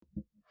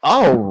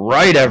All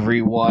right,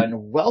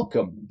 everyone.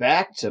 Welcome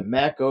back to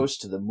Matt Goes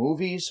to the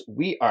Movies.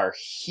 We are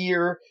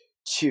here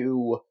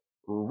to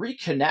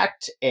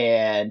reconnect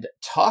and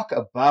talk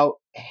about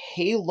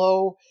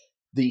Halo,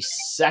 the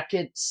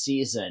second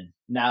season.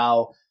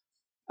 Now,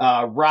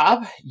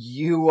 Rob,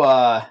 you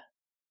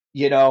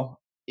know,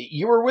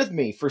 you were with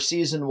me for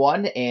season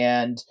one,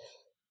 and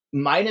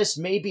minus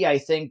maybe I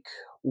think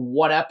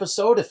one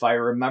episode, if I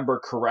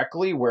remember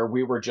correctly, where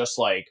we were just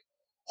like,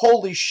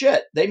 "Holy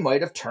shit, they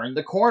might have turned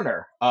the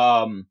corner."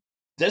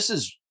 This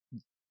is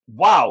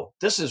wow,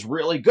 this is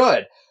really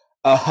good.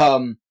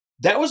 Um,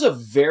 that was a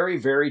very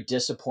very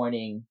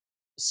disappointing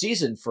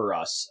season for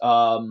us.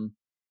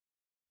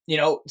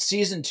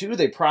 Season two,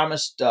 they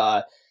promised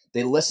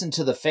they listened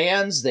to the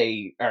fans.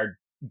 They are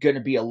going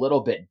to be a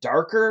little bit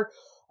darker.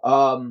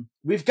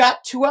 We've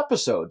got two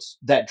episodes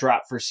that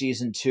dropped for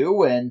season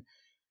two, and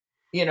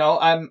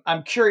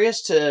I'm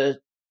curious to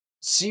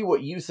see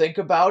what you think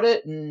about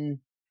it, and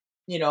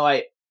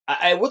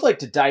I would like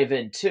to dive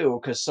in too,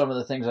 because some of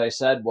the things I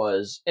said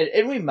was,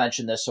 and we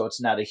mentioned this, so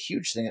it's not a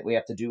huge thing that we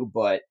have to do,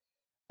 but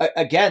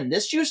again,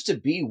 this used to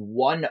be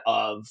one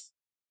of,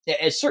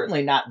 it's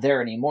certainly not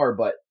there anymore,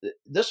 but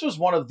this was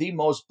one of the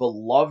most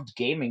beloved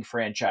gaming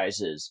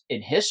franchises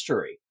in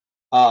history,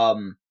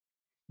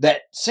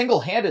 that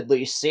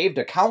single-handedly saved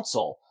a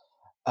console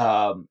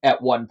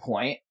at one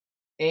point,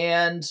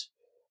 and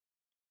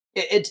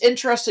it's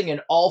interesting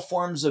in all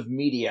forms of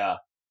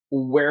media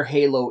where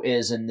Halo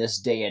is in this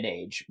day and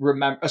age.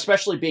 Remember,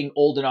 especially being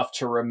old enough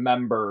to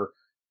remember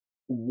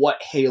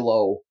what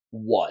Halo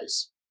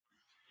was.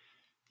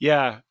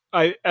 Yeah,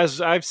 as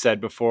I've said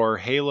before,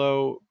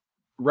 Halo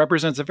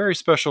represents a very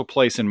special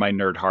place in my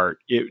nerd heart.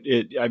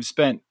 I've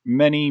spent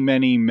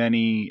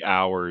many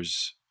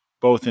hours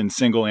both in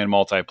single and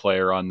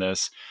multiplayer on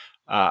this.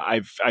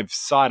 I've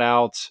sought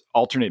out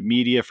alternate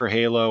media for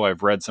Halo.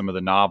 I've read some of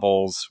the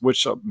novels,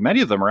 which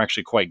many of them are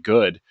actually quite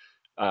good.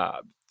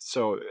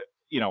 So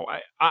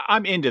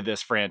I'm into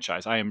this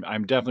franchise.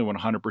 I'm definitely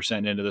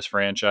 100% into this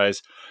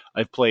franchise.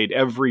 I've played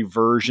every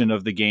version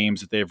of the games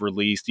that they've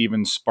released,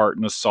 even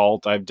Spartan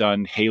Assault. I've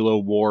done Halo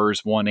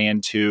Wars 1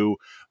 and 2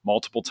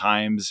 multiple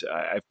times.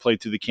 I've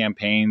played through the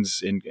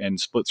campaigns and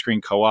split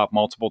screen co op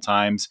multiple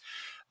times.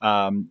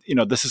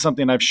 This is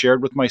something I've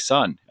shared with my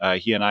son.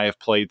 He and I have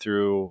played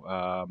through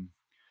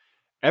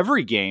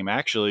every game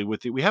actually.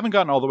 We haven't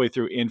gotten all the way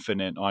through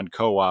Infinite on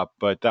co-op,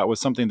 but that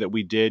was something that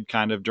we did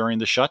kind of during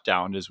the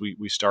shutdown. As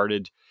we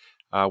started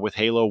with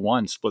Halo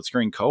One split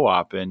screen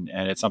co-op, and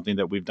it's something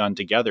that we've done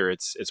together.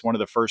 It's one of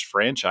the first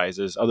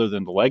franchises other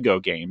than the Lego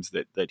games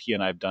that he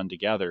and I have done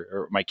together,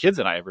 or my kids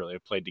and I have really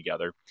played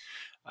together.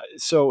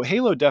 So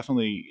Halo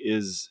definitely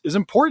is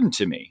important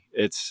to me.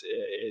 It's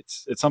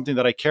something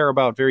that I care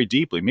about very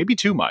deeply, maybe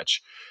too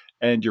much.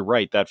 And you're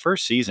right, that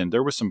first season,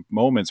 there was some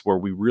moments where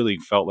we really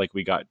felt like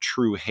we got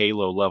true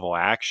Halo level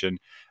action.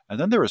 And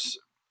then there was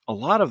a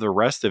lot of the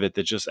rest of it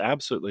that just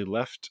absolutely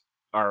left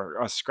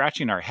us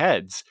scratching our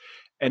heads.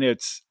 And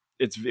it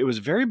was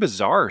very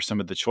bizarre,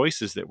 some of the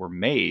choices that were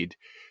made.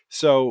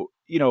 So,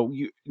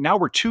 now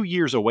we're 2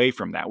 years away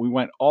from that. We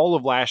went all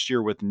of last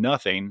year with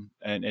nothing,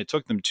 and it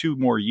took them 2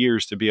 more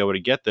years to be able to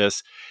get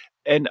this.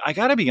 And I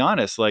got to be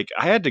honest, like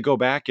I had to go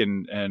back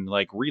and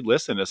like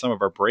re-listen to some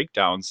of our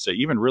breakdowns to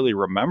even really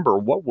remember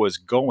what was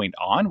going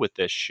on with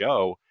this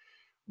show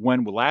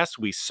when last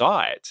we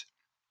saw it.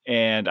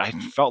 And I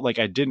felt like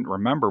I didn't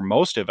remember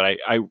most of it.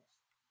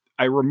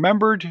 I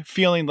remembered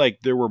feeling like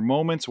there were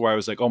moments where I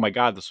was like, "Oh my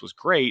god, this was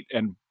great,"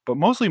 and but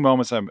mostly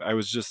moments I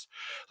was just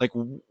like,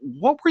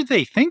 "What were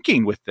they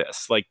thinking with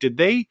this? Like, did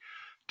they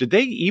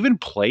even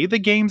play the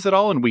games at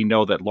all?" And we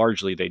know that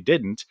largely they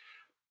didn't.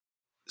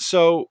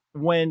 So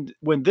when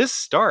this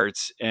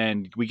starts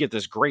and we get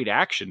this great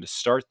action to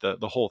start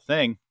the whole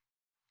thing,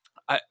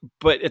 I,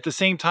 but at the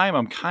same time,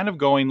 I'm kind of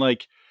going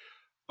like,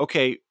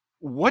 okay,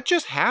 what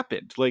just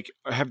happened? Like,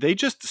 have they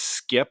just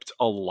skipped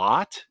a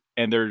lot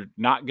and they're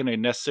not going to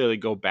necessarily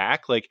go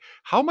back? Like,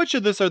 how much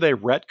of this are they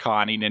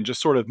retconning and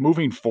just sort of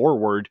moving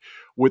forward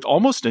with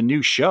almost a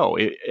new show?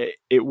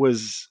 It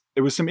was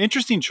some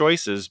interesting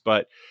choices,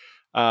 but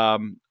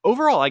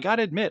overall, I got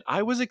to admit,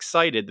 I was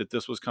excited that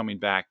this was coming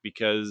back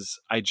because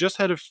I just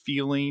had a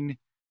feeling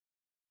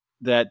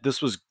that this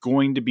was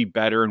going to be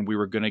better and we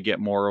were going to get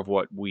more of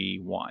what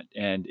we want.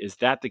 And is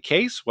that the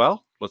case?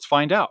 Well, let's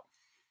find out.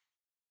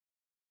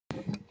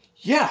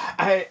 Yeah,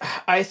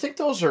 I think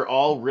those are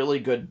all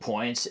really good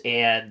points,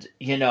 and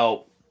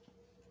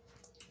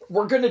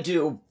we're gonna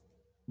do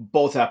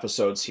both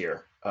episodes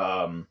here,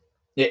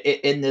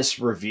 in this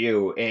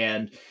review,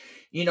 and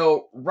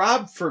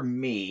Rob, for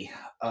me,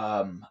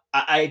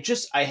 I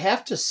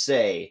have to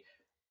say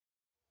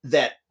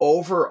that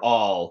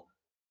overall,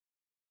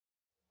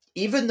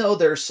 even though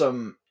there's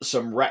some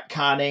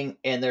retconning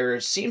and there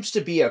seems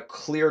to be a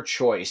clear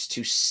choice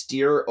to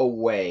steer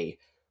away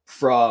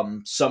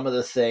from some of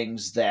the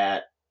things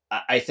that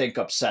I think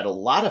upset a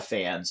lot of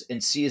fans in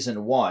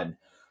season one,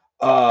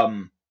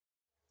 um,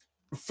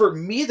 for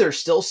me there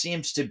still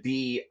seems to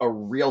be a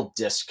real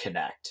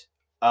disconnect.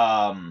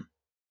 Um,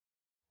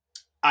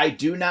 I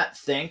do not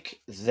think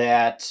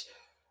that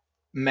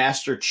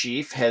Master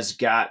Chief has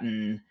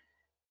gotten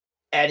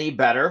any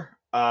better.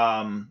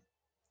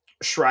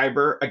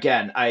 Schreiber,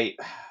 again, I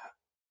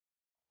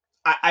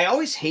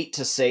always hate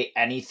to say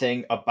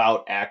anything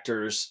about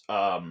actors,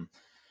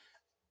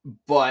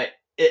 but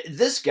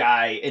this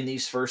guy in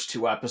these first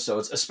two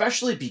episodes,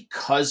 especially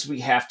because we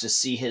have to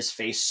see his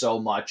face so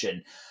much,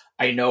 and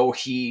I know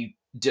he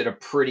did a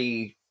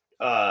pretty,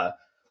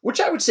 which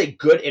I would say,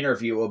 good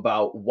interview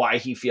about why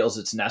he feels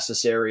it's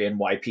necessary and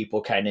why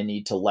people kind of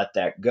need to let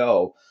that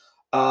go.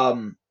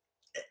 Um,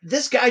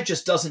 this guy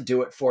just doesn't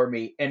do it for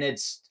me, and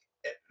it's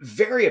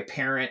very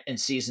apparent in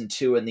season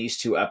two in these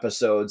two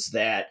episodes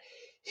that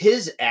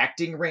his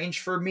acting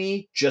range for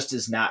me just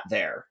is not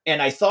there.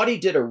 And I thought he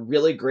did a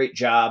really great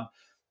job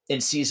in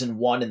season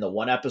one. In the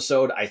one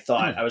episode, I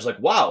thought, I was like,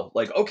 wow,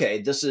 like,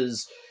 okay, this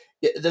is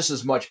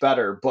much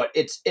better. But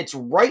it's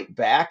right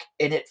back,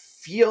 and it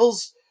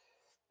feels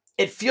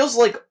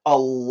like a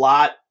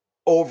lot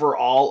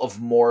overall of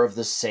more of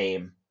the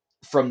same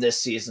from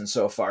this season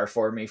so far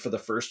for me for the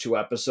first two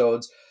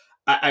episodes.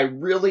 I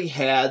really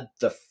had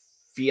the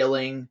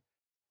feeling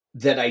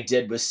that I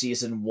did with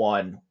season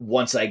one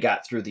once I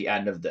got through the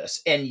end of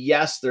this. And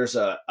yes, there's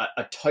a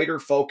tighter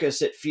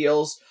focus, it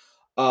feels.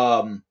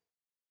 Um,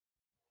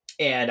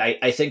 and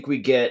I think we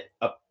get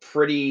a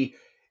pretty.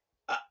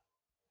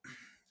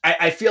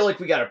 I feel like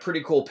we got a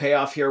pretty cool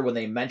payoff here when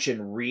they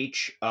mention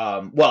Reach.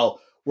 Well,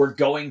 we're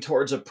going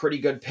towards a pretty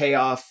good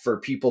payoff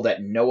for people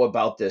that know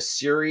about this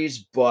series,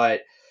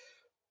 but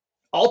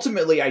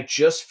ultimately, I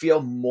just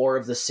feel more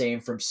of the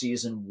same from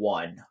season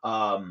one.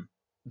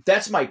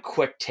 That's my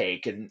quick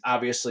take, and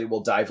obviously,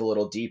 we'll dive a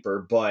little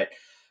deeper, but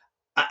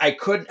I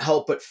couldn't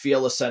help but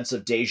feel a sense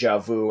of deja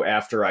vu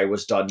after I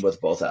was done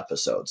with both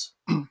episodes.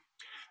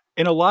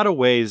 In a lot of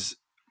ways,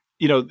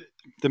 you know,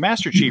 the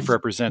Master Chief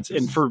represents,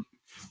 and for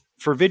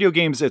video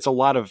games, it's a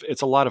lot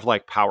of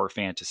like power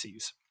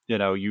fantasies. You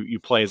know, you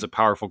play as a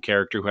powerful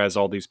character who has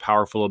all these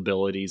powerful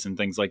abilities and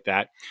things like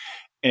that.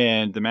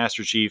 And the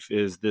Master Chief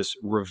is this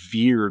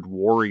revered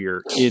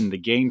warrior in the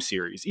game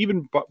series.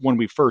 Even when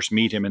we first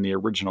meet him in the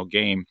original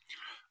game,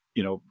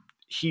 you know,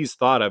 he's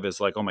thought of as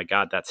like, oh my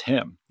God, that's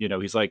him. You know,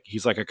 he's like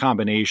a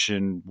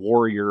combination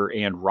warrior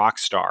and rock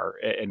star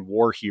and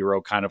war hero,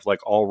 kind of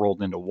like all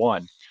rolled into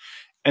one.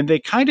 And they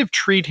kind of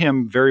treat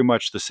him very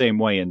much the same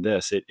way in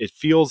this. It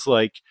feels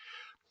like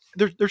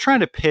they're trying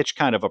to pitch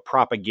kind of a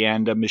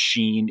propaganda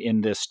machine in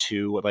this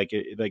too. Like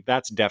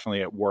that's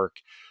definitely at work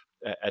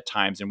at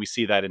times, and we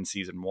see that in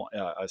season one,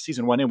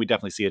 and we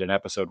definitely see it in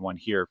episode one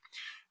here.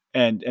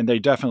 And they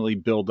definitely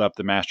build up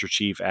the Master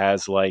Chief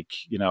as like,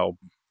 you know,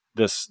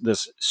 this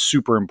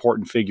super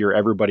important figure.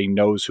 Everybody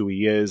knows who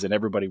he is, and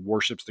everybody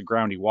worships the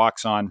ground he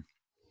walks on.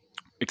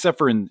 Except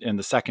for in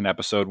the second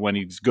episode when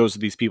he goes to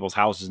these people's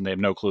houses and they have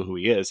no clue who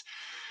he is.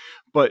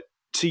 But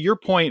to your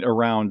point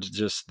around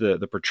just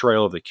the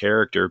portrayal of the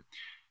character,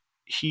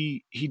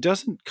 he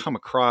doesn't come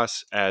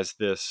across as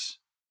this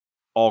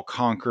all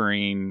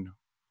conquering,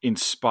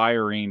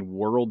 inspiring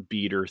world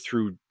beater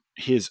through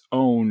his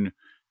own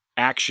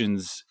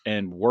actions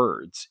and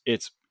words.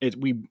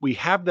 We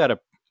have that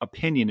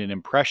opinion and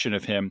impression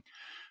of him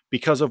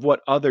because of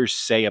what others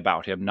say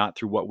about him, not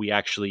through what we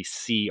actually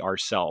see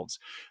ourselves.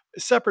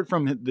 Separate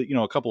from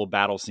a couple of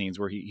battle scenes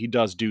where he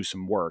does do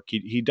some work,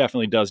 he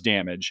definitely does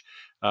damage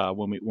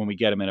when we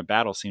get him in a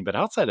battle scene. But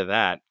outside of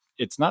that,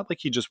 it's not like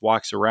he just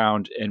walks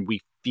around and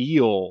we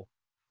feel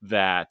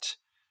that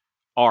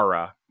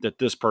aura that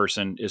this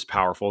person is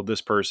powerful.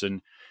 This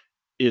person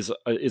is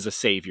a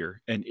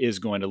savior and is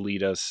going to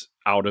lead us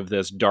out of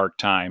this dark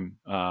time,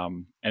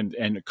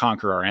 and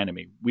conquer our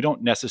enemy. We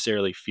don't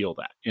necessarily feel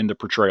that in the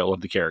portrayal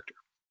of the character.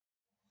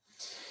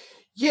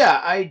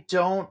 Yeah, I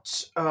don't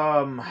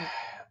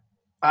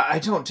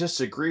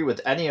disagree with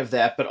any of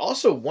that, but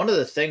also one of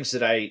the things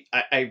that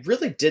I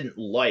really didn't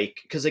like,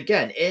 because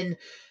again,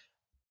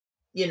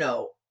 you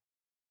know,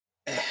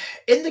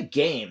 in the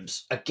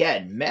games,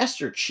 again,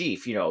 Master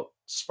Chief,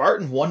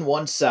 Spartan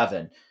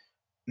 117,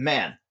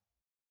 man,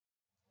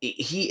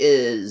 he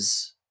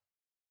is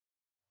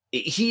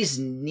he's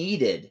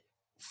needed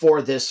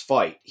for this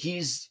fight.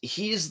 He's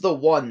the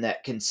one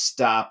that can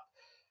stop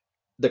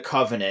the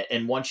Covenant,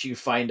 and once you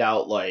find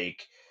out,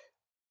 like,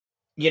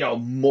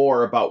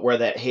 more about where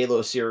that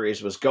Halo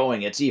series was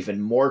going, it's even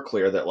more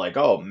clear that, like,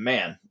 oh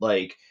man,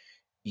 like,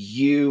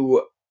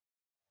 you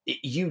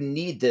you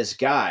need this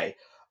guy.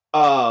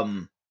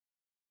 Um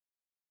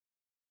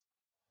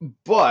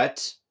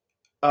but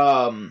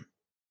um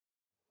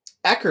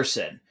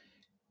Eckerson,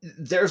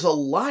 there's a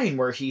line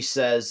where he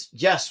says,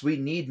 "Yes, we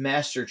need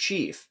Master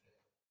Chief."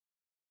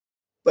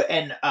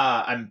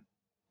 I'm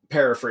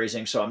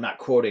paraphrasing, so I'm not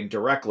quoting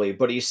directly,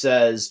 but he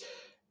says,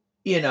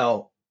 you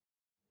know,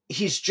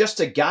 he's just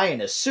a guy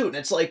in a suit. And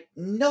it's like,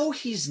 no,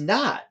 he's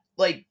not.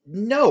 Like,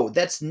 no,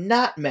 that's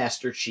not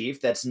Master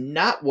Chief. That's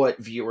not what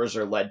viewers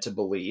are led to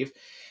believe.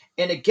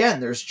 And again,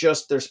 there's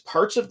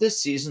parts of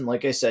this season,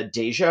 like I said,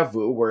 deja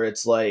vu, where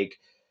it's like,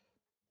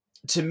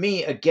 to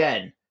me,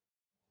 again,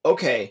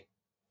 okay,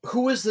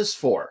 who is this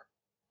for?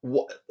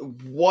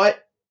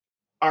 What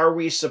are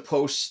we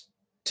supposed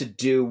to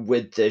do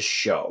with this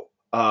show?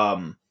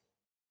 I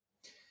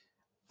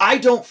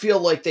don't feel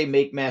like they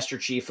make Master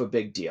Chief a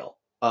big deal.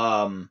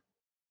 I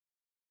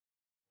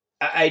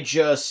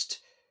just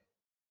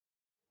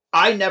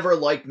I never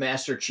liked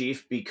Master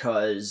Chief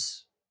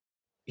because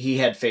he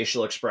had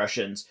facial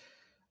expressions.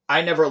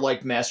 I never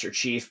liked Master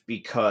Chief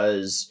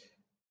because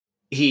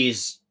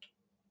he's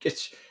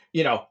it's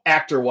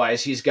actor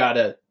wise he's got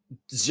a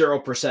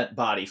 0%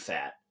 body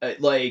fat.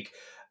 I,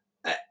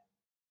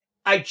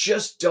 I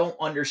just don't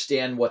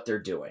understand what they're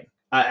doing.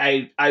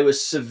 I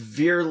was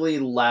severely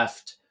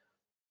left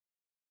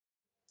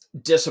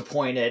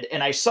disappointed,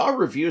 and I saw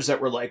reviews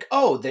that were like,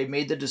 "Oh, they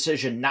made the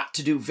decision not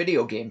to do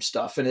video game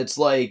stuff," and it's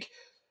like,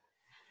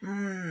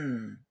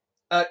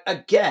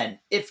 again,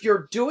 if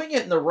you're doing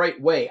it in the right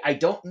way, I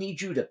don't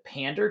need you to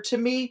pander to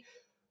me.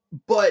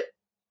 But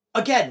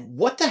again,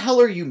 what the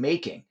hell are you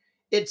making?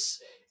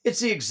 It's it's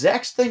the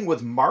exact thing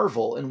with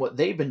Marvel and what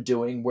they've been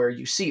doing, where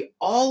you see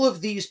all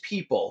of these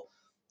people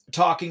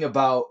talking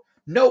about,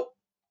 nope,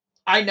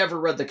 I never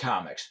read the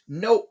comics.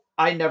 Nope,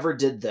 I never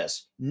did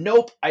this.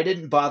 Nope, I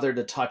didn't bother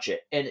to touch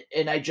it.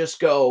 And I just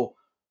go,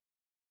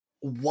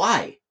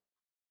 why?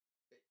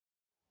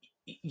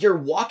 You're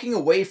walking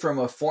away from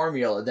a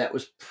formula that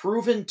was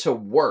proven to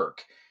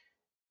work,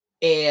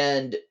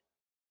 and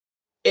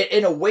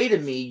in a way, to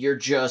me, you're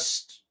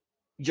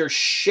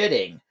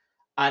shitting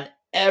on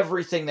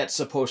everything that's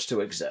supposed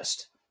to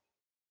exist.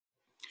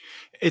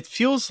 It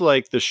feels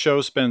like the show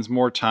spends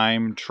more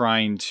time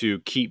trying to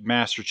keep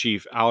Master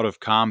Chief out of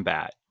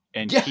combat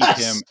and keep him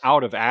Yes.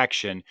 out of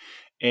action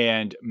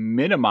and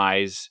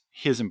minimize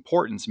his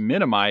importance,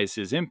 minimize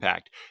his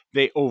impact.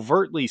 They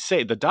overtly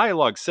say, the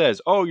dialogue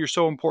says, "Oh, you're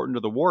so important to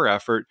the war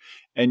effort,"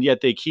 and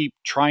yet they keep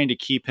trying to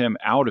keep him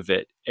out of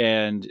it.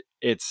 And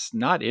it's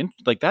not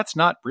like that's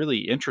not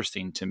really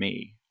interesting to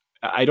me.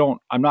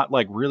 I'm not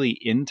like really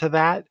into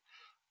that.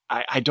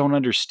 I don't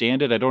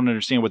understand it. I don't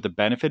understand what the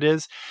benefit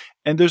is.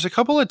 And there's a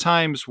couple of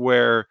times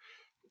where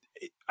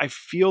I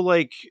feel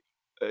like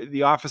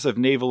the Office of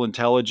Naval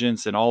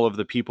Intelligence and all of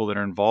the people that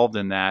are involved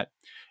in that,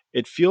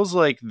 it feels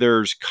like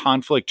there's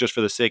conflict just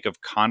for the sake of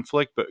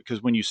conflict. But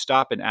because when you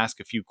stop and ask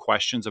a few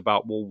questions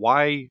about, well,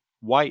 why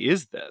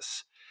is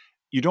this?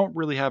 You don't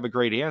really have a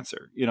great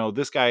answer.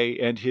 This guy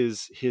and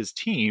his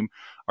team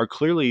are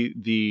clearly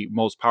the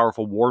most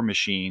powerful war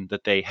machine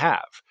that they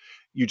have.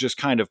 You just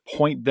kind of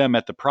point them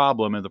at the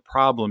problem, and the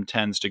problem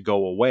tends to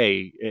go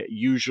away,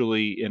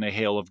 usually in a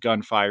hail of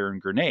gunfire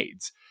and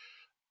grenades.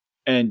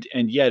 And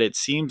yet it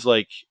seems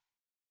like,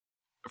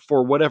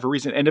 for whatever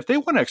reason, and if they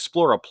want to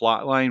explore a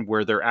plot line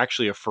where they're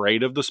actually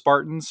afraid of the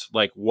Spartans,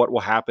 like what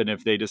will happen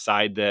if they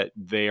decide that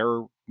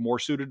they're more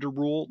suited to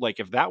rule, like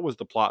if that was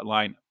the plot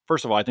line,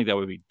 first of all, I think that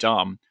would be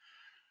dumb,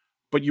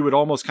 but you would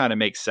almost kind of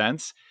make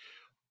sense.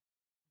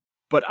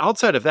 But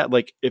outside of that,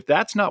 like if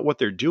that's not what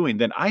they're doing,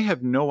 then I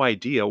have no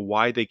idea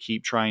why they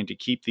keep trying to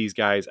keep these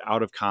guys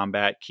out of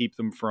combat, keep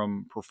them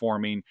from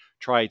performing,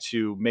 try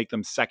to make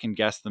them second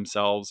guess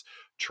themselves,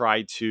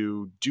 try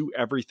to do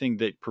everything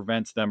that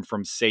prevents them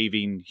from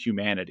saving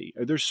humanity.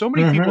 There's so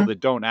many people Mm-hmm. that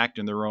don't act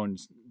in their own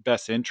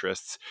best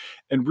interests.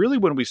 And really,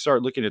 when we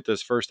start looking at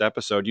this first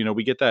episode,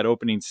 we get that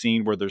opening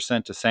scene where they're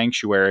sent to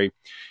Sanctuary,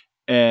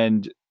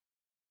 and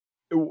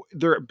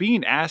they're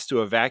being asked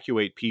to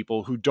evacuate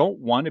people who don't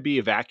want to be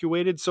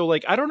evacuated. So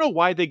like, I don't know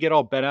why they get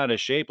all bent out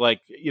of shape.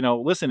 Like,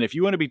 listen, if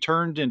you want to be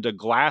turned into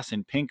glass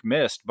and pink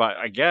mist, but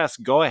I guess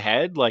go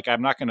ahead. Like,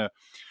 I'm not going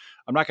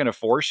to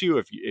force you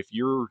if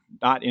you're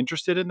not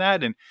interested in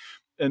that.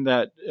 And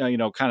that,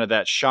 kind of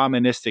that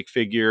shamanistic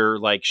figure,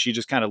 like she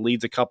just kind of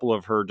leads a couple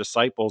of her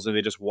disciples and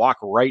they just walk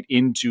right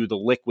into the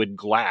liquid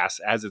glass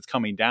as it's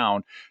coming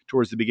down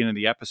towards the beginning of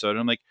the episode. And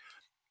I'm like,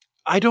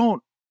 I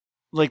don't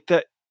like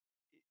that.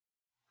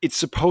 It's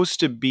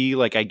supposed to be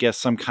like, I guess,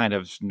 some kind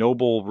of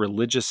noble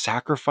religious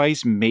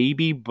sacrifice,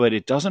 maybe, but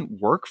it doesn't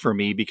work for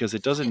me because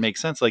it doesn't make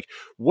sense. Like,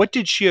 what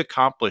did she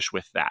accomplish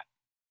with that?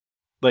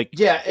 Like,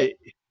 Yeah.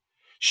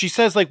 she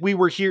says, like, we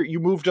were here, you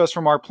moved us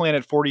from our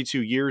planet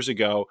 42 years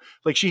ago.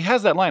 Like, she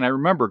has that line. I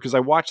remember because I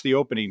watched the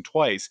opening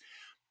twice.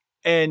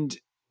 And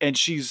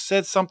she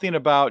said something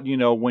about,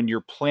 when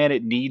your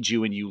planet needs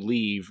you and you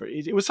leave.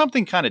 It was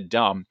something kind of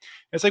dumb.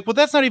 It's like, well,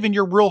 that's not even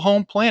your real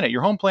home planet.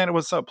 Your home planet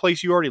was a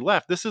place you already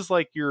left. This is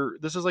like your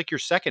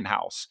second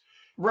house,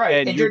 Right.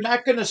 and And you're you're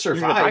not going to gonna die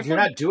survive. You're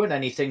for it. not doing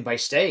anything by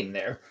staying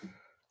there.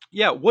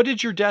 Yeah, what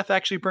did your death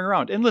actually bring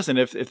around? And listen,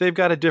 if they've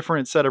got a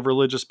different set of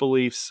religious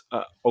beliefs,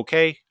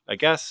 okay, I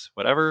guess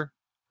whatever.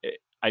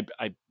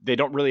 They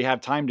don't really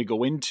have time to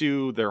go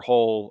into their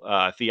whole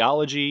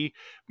theology.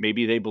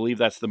 Maybe they believe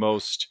that's the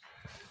most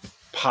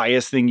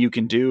pious thing you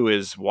can do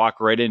is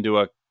walk right into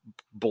a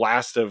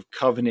blast of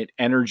covenant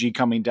energy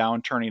coming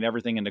down, turning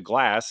everything into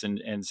glass,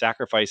 and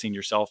sacrificing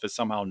yourself is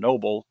somehow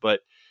noble.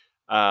 But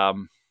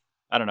um,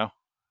 I don't know.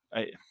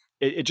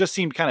 It just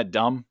seemed kind of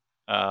dumb.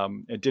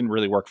 It didn't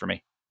really work for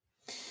me.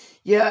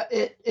 Yeah,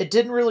 it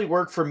didn't really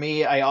work for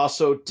me. I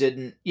also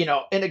didn't,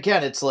 and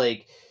again, it's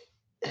like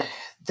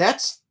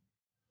that's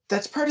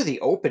that's part of the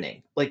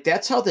opening. Like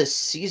that's how this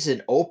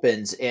season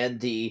opens,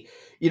 and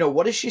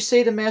what does she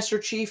say to Master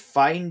Chief?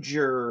 Find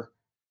your,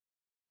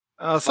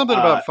 Something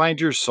about find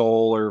your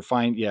soul or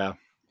find, yeah.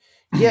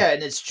 yeah,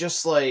 and it's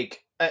just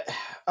like,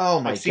 oh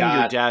my I've seen your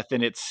god, death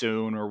and it's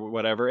soon or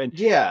whatever. And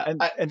yeah.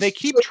 and they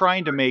keep So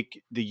trying to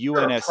make the you're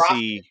a prophet,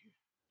 UNSC,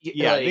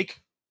 yeah, they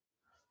like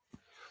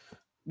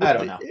I with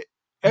don't know.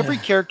 every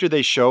character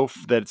they show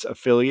that's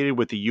affiliated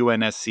with the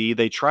UNSC,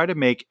 they try to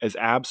make as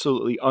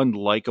absolutely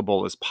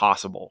unlikable as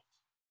possible.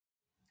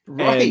 And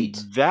Right.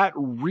 that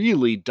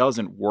really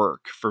doesn't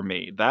work for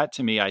me. That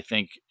to me, I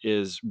think,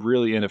 is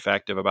really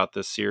ineffective about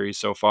this series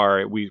so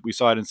far. We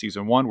saw it in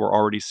season one. We're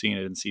already seeing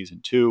it in season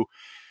two.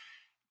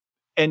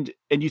 And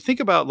you think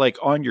about like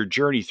on your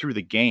journey through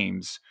the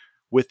games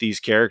with these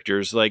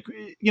characters, like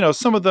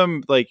some of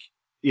them, like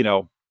you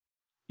know,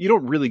 you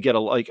don't really get a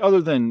like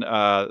other than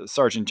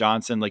Sergeant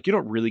Johnson, like you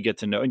don't really get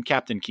to know, and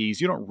Captain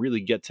Keyes, you don't really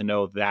get to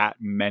know that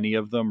many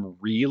of them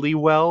really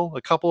well.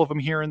 A couple of them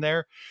here and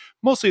there.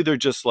 Mostly they're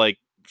just like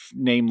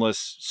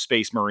nameless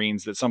space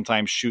marines that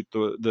sometimes shoot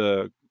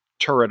the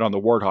turret on the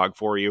Warthog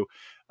for you.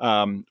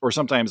 Or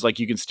sometimes like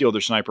you can steal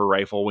their sniper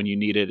rifle when you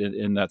need it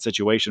in that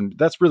situation.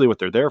 That's really what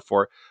they're there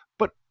for.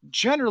 But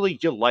generally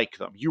you like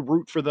them. You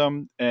root for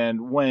them.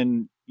 And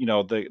when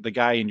the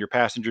guy in your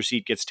passenger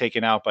seat gets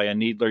taken out by a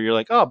needler, you're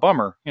like, oh,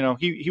 bummer,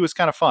 he was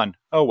kind of fun,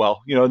 oh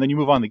well, and then you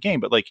move on the game.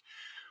 But like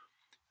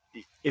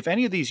if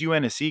any of these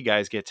UNSC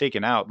guys get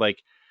taken out,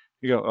 like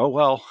you go, oh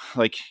well,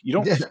 like you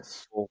don't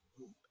feel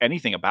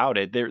anything about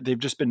it. They've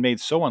just been made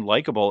so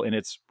unlikable, and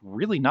it's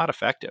really not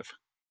effective.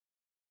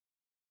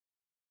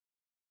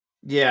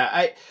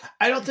 Yeah,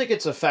 I don't think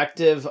it's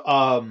effective.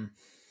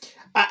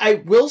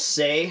 I will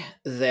say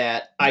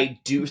that I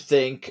do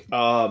think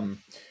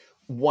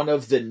one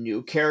of the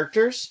new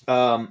characters,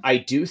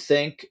 I do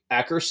think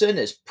Eckerson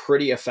is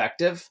pretty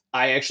effective.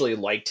 I actually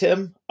liked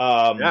him.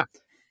 Yeah.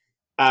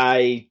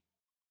 I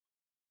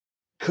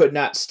could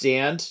not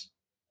stand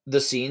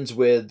the scenes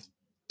with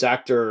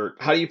Dr.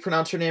 How do you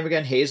pronounce her name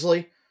again?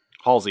 Hazley?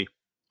 Halsey.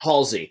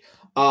 Halsey.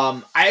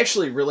 I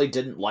actually really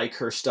didn't like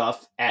her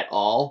stuff at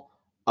all.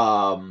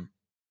 Um,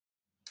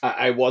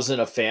 I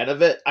wasn't a fan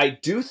of it. I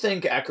do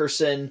think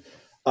Eckerson,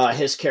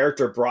 his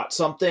character brought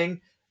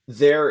something.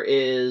 There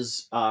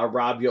is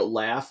Rob, you'll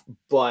laugh,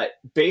 but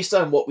based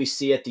on what we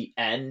see at the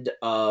end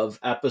of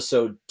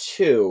episode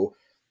 2,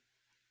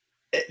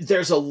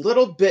 there's a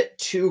little bit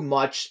too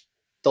much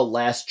The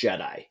Last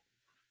Jedi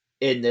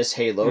in this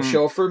Halo Mm.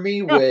 show for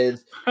me.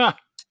 With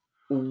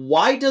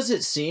why does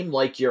it seem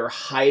like you're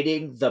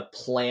hiding the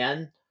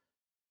plan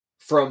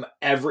from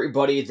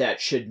everybody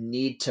that should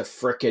need to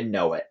frickin'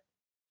 know it?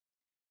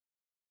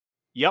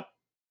 Yep.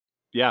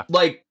 Yeah.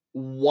 Like,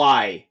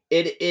 why?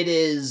 It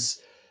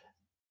is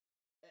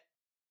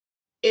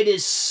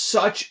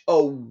such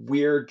a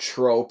weird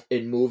trope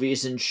in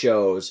movies and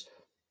shows,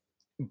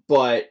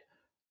 but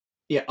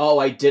yeah, oh,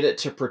 I did it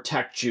to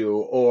protect you,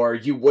 or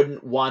you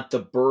wouldn't want the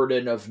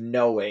burden of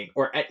knowing,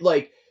 or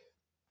like,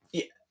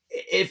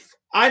 if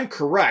I'm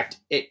correct,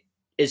 it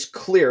is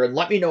clear, and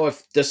let me know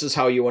if this is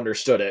how you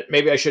understood it.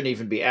 Maybe I shouldn't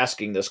even be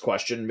asking this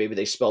question. Maybe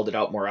they spelled it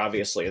out more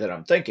obviously than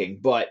I'm thinking,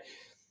 but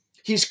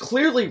he's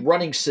clearly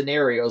running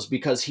scenarios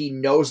because he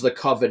knows the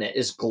Covenant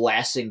is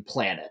glassing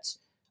planets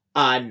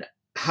on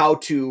how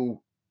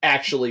to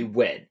actually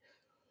win.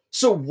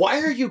 So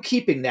why are you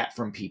keeping that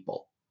from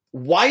people?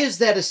 Why is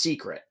that a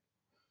secret?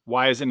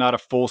 Why is it not a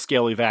full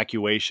scale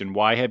evacuation?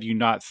 Why have you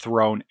not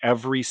thrown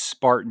every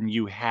Spartan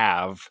you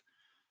have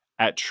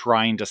at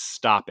trying to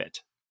stop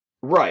it?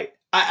 Right.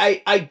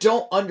 I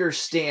don't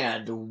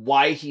understand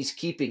why he's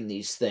keeping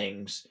these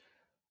things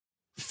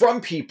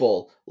from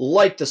people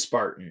like the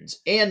Spartans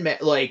and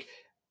like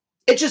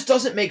it just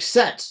doesn't make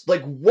sense.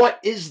 Like, what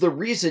is the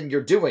reason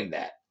you're doing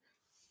that?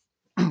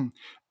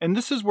 And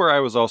this is where I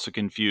was also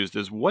confused,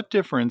 is what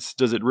difference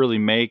does it really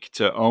make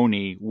to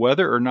Oni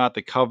whether or not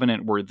the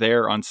Covenant were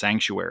there on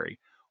Sanctuary?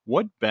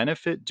 What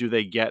benefit do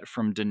they get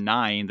from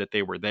denying that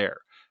they were there?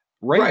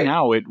 Right Right.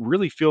 now, it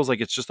really feels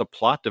like it's just a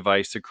plot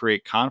device to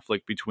create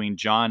conflict between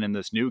John and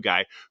this new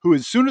guy, who,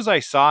 as soon as I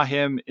saw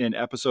him in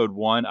episode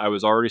one, I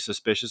was already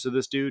suspicious of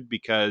this dude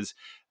because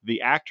the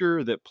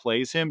actor that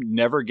plays him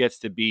never gets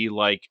to be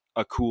like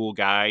a cool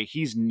guy.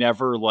 He's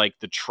never like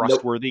the Nope.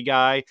 trustworthy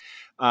guy.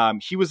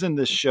 He was in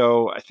this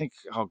show, I think,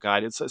 oh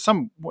God,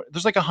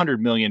 there's like 100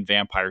 million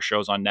vampire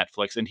shows on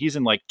Netflix, and he's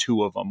in like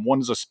two of them. One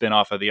is a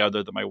spinoff of the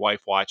other that my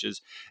wife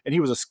watches, and he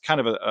was kind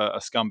of a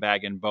scumbag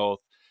in both.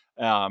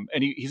 And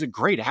he's a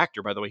great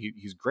actor, by the way.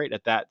 He's great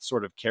at that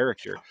sort of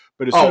character.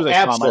 But as soon Oh, as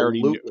I saw him, I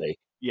already knew. absolutely.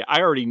 Yeah,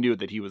 I already knew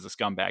that he was a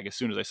scumbag as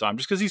soon as I saw him,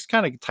 just because he's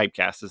kind of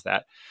typecast as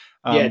that.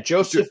 Yeah, Um,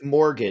 Joseph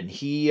Morgan.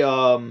 He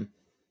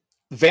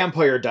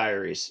Vampire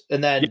Diaries,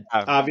 and then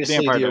yeah, obviously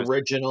Vampire the Diaries.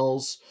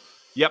 originals.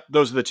 Yep,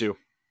 those are the two.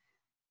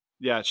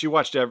 Yeah, she's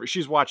watched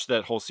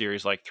that whole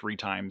series like 3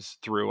 times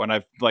through, and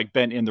I've like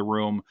been in the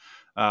room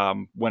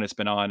when it's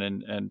been on,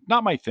 and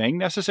not my thing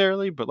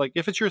necessarily, but like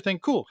if it's your thing,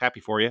 cool, happy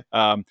for you.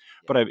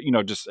 But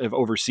I've just have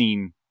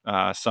overseen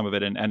some of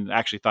it, and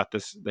actually thought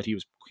that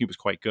he was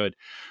quite good.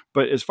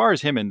 But as far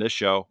as him in this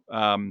show,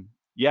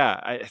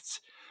 it's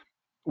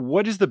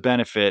what is the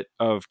benefit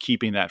of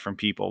keeping that from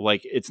people?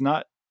 Like, it's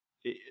not,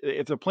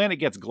 if the planet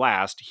gets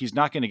glassed, he's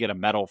not going to get a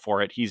medal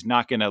for it. He's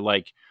not going to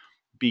like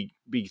be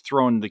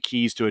thrown the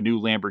keys to a new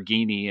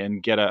Lamborghini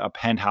and get a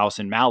penthouse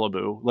in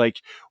Malibu.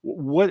 Like,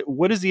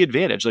 what is the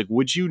advantage? Like,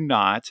 would you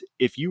not,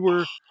 if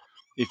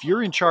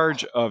you're in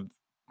charge of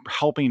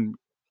helping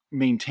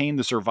maintain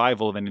the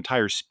survival of an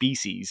entire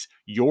species,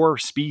 your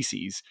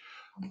species,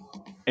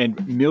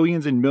 and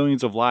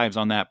millions of lives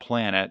on that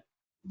planet,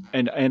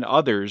 and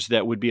others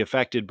that would be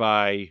affected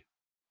by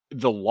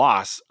the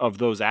loss of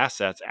those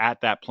assets at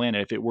that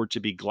planet if it were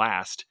to be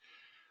glassed,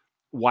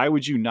 why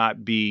would you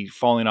not be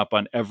following up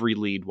on every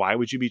lead? Why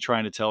would you be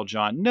trying to tell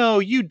John, no,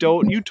 you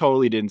don't, you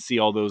totally didn't see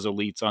all those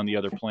elites on the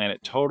other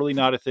planet. Totally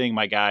not a thing,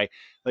 my guy.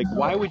 Like,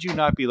 why would you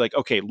not be like,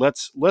 okay,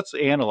 let's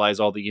analyze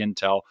all the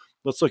intel.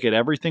 Let's look at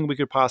everything we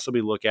could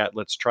possibly look at.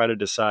 Let's try to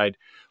decide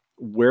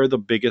where the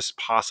biggest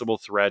possible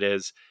threat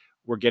is.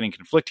 We're getting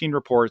conflicting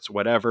reports,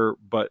 whatever,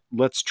 but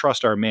let's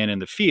trust our man in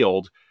the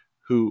field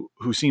who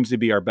seems to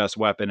be our best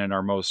weapon and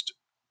our most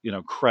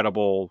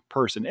credible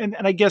person. And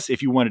I guess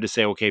if you wanted to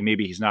say, okay,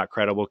 maybe he's not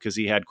credible because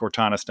he had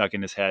Cortana stuck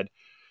in his head,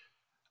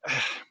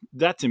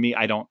 that to me,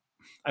 I don't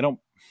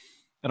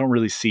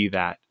really see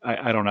that.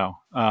 I don't know.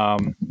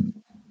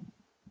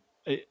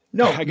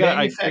 No,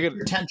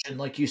 manufactured tension,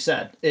 like you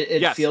said.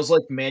 It yes. feels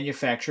like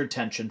manufactured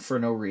tension for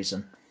no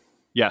reason.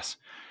 Yes.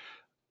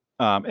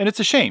 And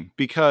it's a shame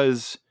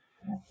because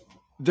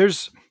there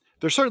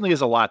certainly is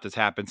a lot that's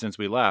happened since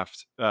we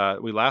last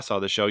saw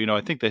the show.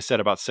 I think they said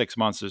about 6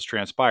 months has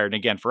transpired. And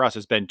again, for us,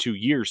 it's been 2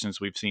 years since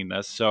we've seen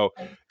this. So,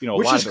 a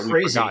Which lot is of it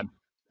crazy. we've forgotten.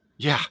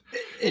 Yeah.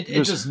 It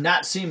does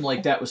not seem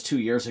like that was 2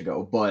 years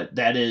ago, but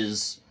that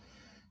is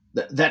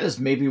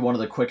maybe one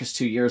of the quickest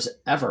 2 years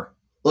ever.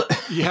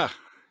 Yeah.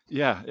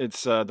 Yeah.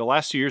 It's the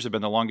last 2 years have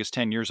been the longest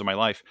 10 years of my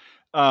life.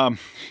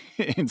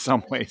 In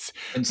some ways.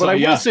 And so,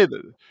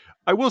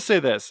 I will say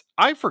this.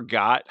 I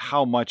forgot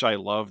how much I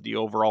love the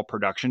overall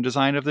production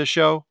design of this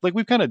show. Like,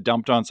 we've kind of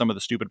dumped on some of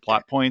the stupid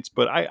plot points,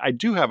 but I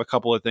do have a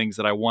couple of things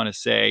that I want to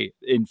say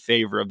in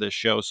favor of this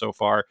show so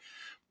far.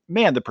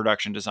 Man, the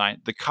production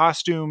design, the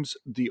costumes,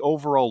 the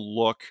overall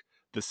look,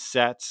 the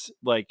sets,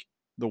 like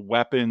the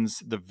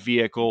weapons, the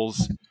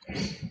vehicles,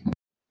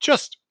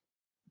 just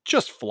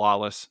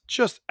flawless,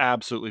 just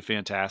absolutely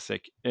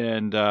fantastic.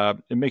 And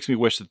it makes me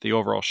wish that the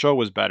overall show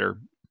was better.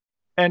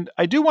 And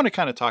I do want to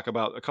kind of talk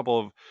about a couple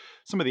of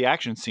some of the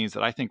action scenes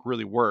that I think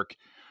really work.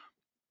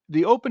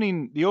 The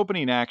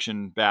opening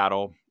action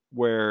battle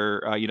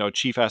where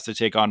Chief has to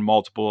take on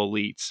multiple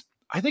elites,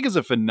 I think is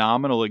a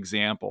phenomenal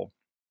example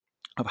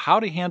of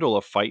how to handle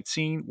a fight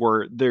scene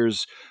where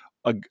there's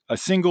a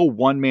single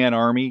one-man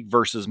army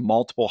versus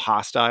multiple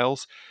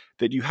hostiles,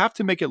 that you have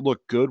to make it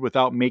look good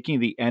without making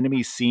the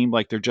enemy seem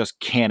like they're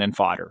just cannon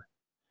fodder.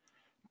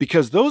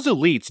 Because those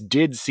elites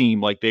did seem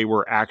like they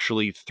were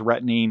actually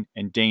threatening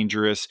and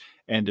dangerous,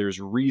 and there's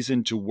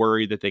reason to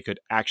worry that they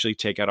could actually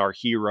take out our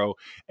hero.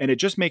 And it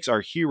just makes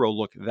our hero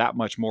look that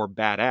much more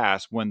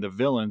badass when the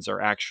villains are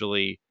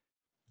actually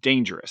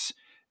dangerous.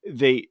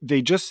 They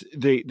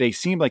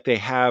seem like they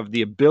have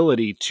the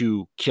ability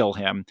to kill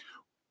him.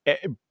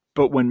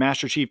 But when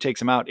Master Chief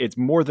takes him out, it's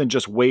more than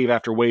just wave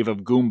after wave of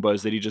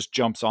Goombas that he just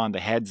jumps on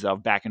the heads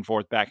of back and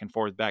forth, back and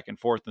forth, back and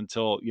forth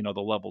until,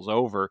 the level's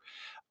over.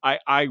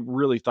 I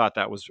really thought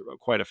that was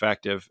quite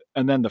effective.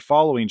 And then the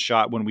following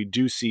shot, when we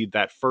do see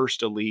that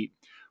first elite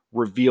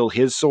reveal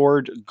his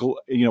sword,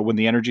 when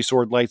the energy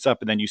sword lights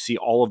up and then you see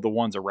all of the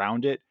ones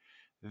around it,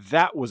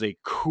 that was a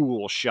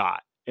cool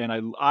shot.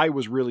 And I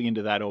was really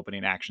into that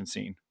opening action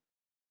scene.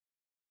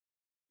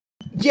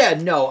 Yeah,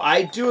 no,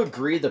 I do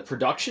agree. The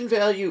production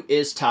value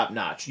is top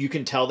notch. You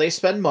can tell they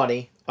spend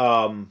money,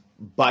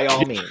 by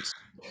all means.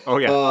 Oh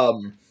yeah.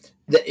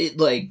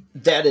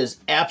 That is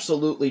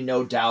absolutely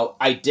no doubt.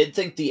 I did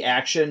think the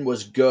action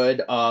was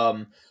good.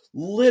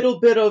 Little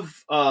bit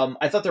of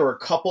I thought there were a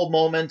couple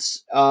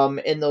moments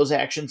in those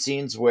action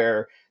scenes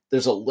where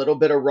there's a little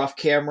bit of rough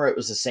camera. It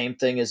was the same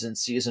thing as in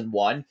season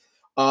 1.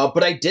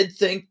 But I did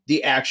think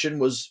the action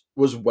was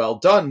well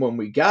done when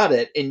we got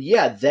it. And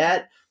yeah,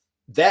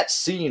 that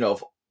scene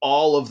of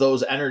all of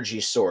those energy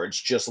swords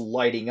just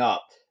lighting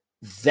up,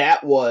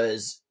 that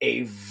was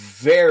a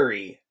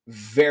very,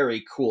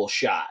 very cool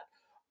shot.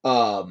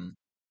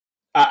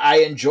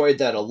 I enjoyed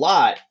that a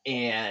lot.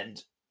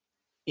 And,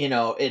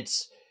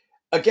 it's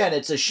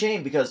a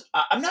shame because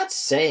I'm not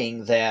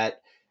saying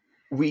that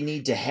we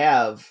need to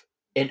have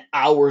an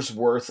hour's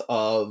worth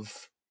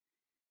of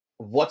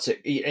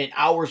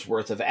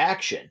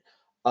action.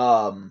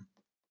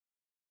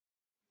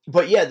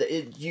 But yeah,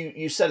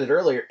 you said it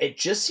earlier. It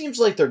just seems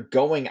like they're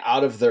going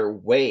out of their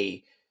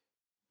way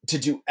to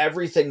do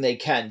everything they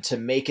can to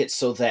make it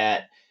so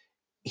that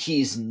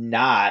he's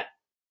not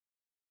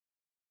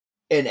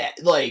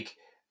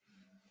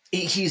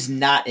he's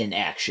not in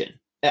action.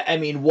 I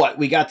mean,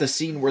 we got the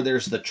scene where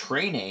there's the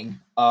training,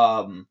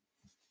 but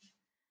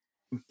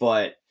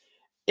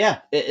yeah,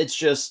 it's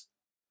just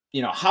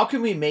how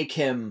can we make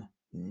him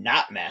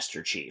not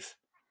Master Chief?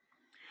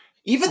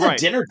 Even the Right.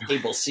 dinner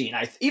table scene,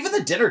 I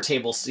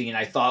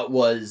thought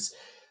was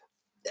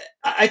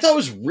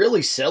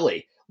really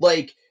silly.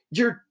 Like,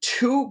 you're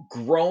two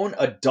grown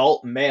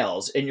adult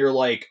males and you're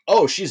like,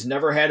 "Oh, she's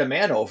never had a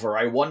man over.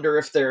 I wonder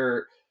if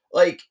they're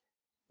like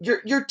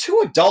you're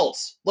two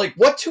adults. Like,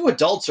 what two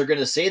adults are going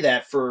to say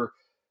that for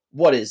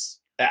what is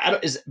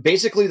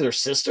basically their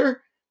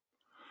sister?"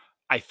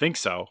 I think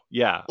so.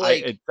 Yeah.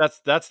 Like,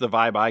 That's the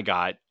vibe I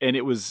got. And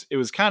it was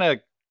kind of,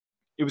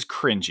 it was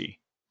cringy.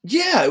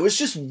 yeah, it was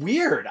just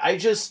weird. I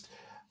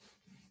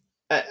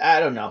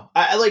don't know.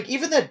 I like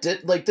even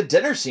like the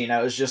dinner scene.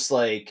 I was just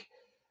like,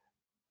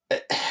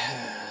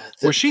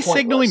 Was she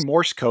signaling pointless.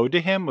 Morse code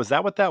to him? Was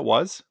that what that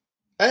was?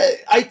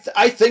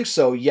 I think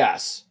so.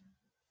 Yes.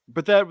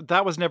 But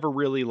that was never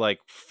really like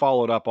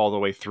followed up all the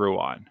way through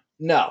on.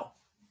 No.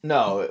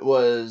 No. It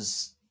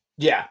was.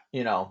 Yeah.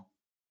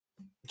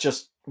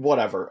 Just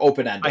whatever.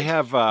 Open I ended.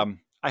 have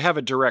I have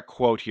a direct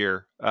quote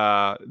here.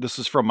 This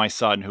is from my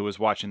son who was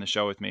watching the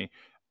show with me.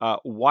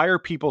 Why are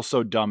people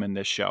so dumb in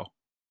this show?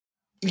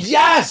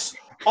 Yes.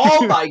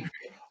 Oh my.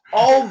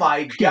 Oh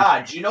my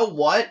God. You know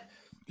what?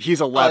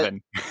 He's Uh,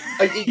 11.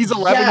 He's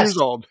 11 yes. years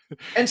old. And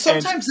And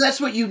sometimes that's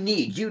what you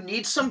need. You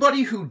need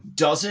somebody who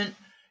doesn't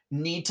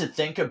need to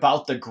think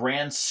about the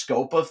grand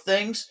scope of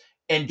things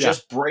and yeah,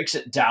 just breaks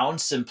it down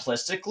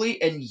simplistically.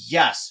 And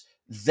yes,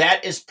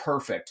 that is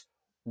perfect.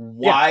 yeah.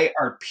 Why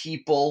are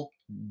people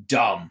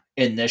dumb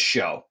in this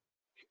show?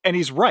 And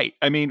he's right.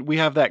 I mean, we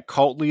have that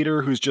cult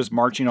leader who's just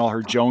marching all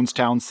her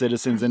Jonestown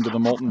citizens into the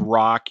molten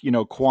rock.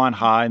 Quan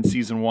Ha in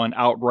season 1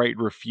 outright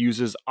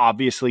refuses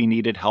obviously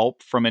needed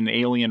help from an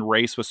alien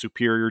race with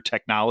superior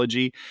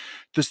technology.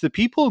 The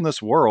people in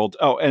this world,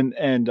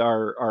 and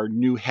our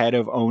new head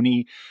of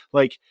Oni,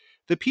 like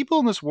the people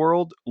in this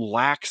world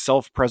lack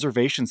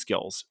self-preservation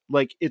skills.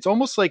 Like it's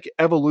almost like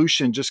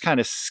evolution just kind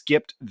of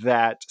skipped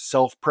that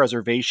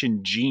self-preservation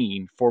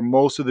gene for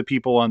most of the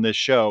people on this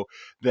show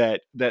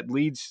that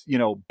leads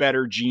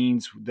better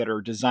genes that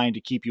are designed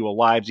to keep you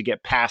alive to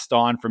get passed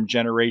on from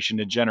generation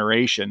to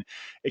generation.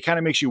 It kind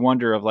of makes you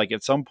wonder of like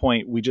at some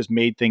point we just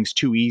made things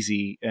too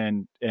easy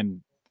and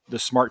the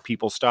smart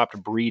people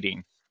stopped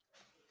breeding.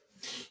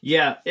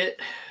 Yeah,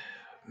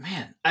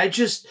 man,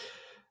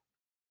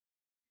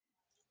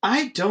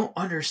 I don't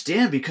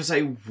understand because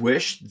I just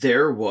wish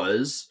there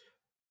was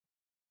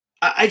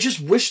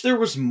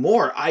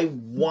more. I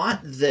want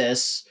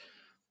this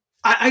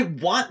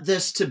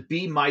to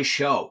be my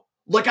show.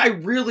 Like, I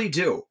really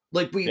do.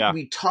 Like, Yeah.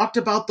 we talked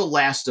about The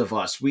Last of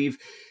Us. We've,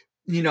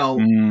 you know,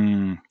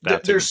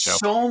 That's a there's good show.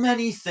 so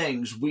many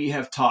things we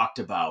have talked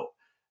about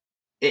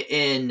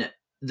in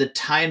the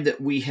time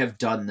that we have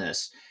done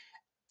this.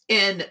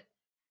 And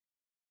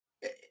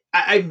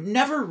I've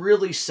never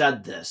really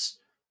said this,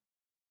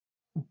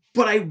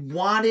 but I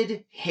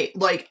wanted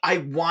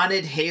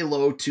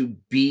Halo to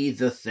be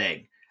the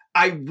thing.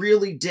 I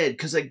really did.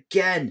 Because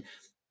again,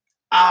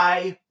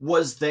 I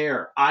was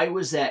there. I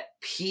was at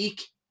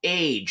peak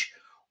age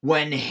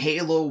when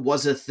Halo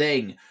was a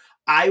thing.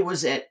 I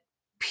was at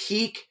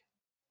peak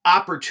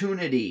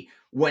opportunity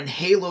when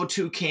Halo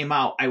 2 came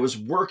out. I was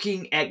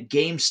working at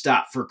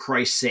GameStop, for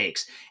Christ's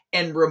sakes.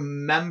 And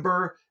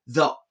remember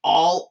the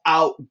all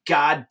out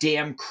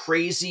goddamn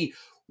crazy,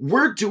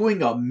 we're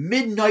doing a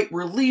midnight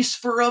release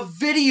for a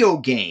video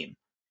game.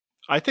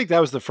 I think that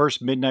was the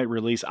first midnight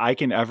release I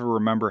can ever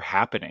remember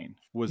happening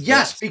was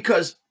Yes, this.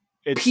 because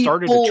It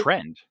started a people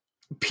trend.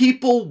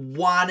 people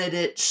wanted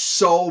it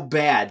so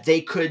bad.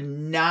 They could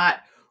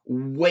not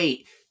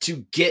wait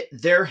to get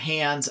their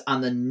hands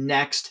on the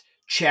next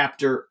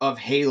chapter of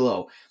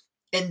Halo.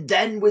 And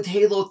then with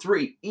Halo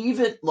 3,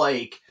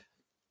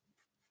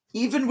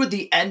 even with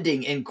the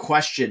ending in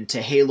question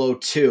to Halo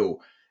 2,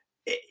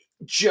 it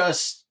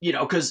just,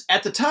 cuz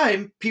at the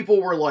time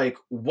people were like,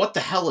 what the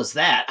hell is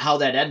that? How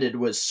that ended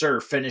was Sir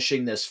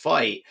finishing this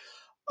fight.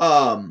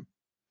 Um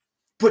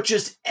but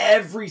just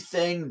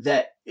everything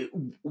that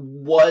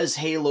was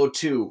Halo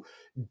 2,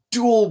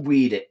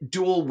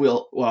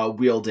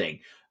 wielding,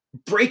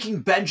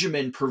 Breaking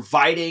Benjamin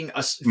providing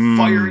us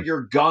fire Mm.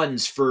 your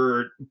guns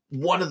for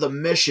one of the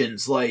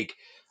missions. Like,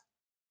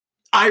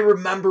 I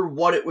remember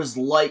what it was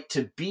like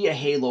to be a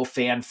Halo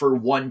fan for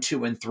 1,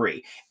 2, and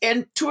 3,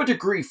 and to a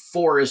degree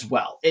 4 as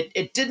well.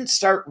 It didn't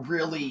start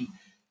really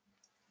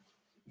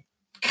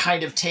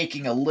kind of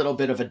taking a little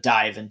bit of a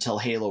dive until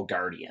Halo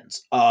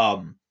Guardians.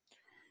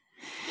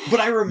 But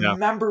I Yeah.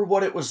 remember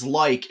what it was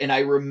like, and I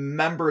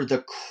remember the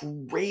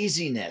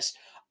craziness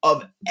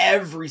of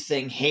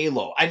everything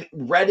Halo. I mean,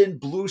 Red and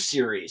Blue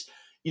series.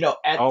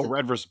 At Oh, the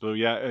Red versus Blue.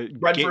 Yeah.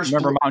 Red versus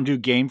Remember Blue. Mountain Dew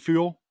Game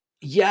Fuel?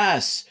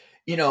 Yes,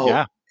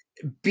 Yeah.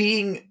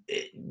 being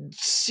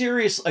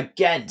serious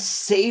again,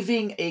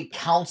 saving a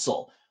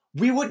console.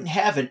 We wouldn't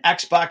have an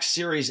Xbox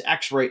Series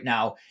X right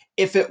now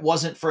if it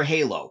wasn't for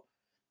Halo.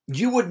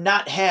 You would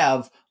not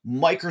have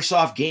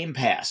Microsoft Game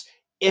Pass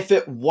if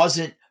it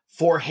wasn't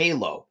for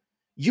Halo.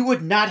 You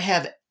would not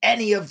have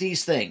any of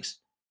these things.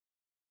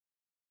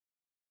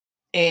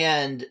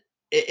 And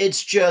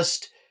it's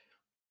just,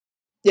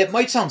 it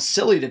might sound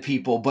silly to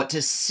people, but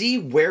to see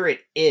where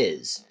it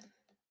is,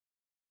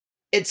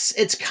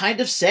 it's kind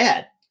of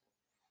sad.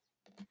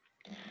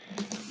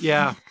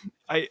 Yeah,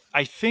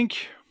 I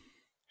think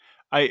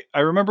I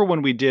remember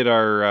when we did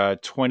our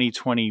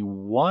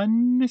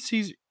 2021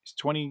 season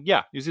 20,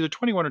 yeah, it was either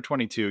 21 or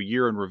 22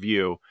 year in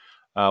review.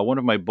 One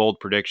of my bold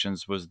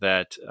predictions was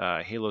that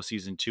Halo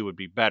season 2 would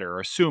be better,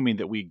 assuming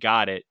that we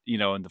got it,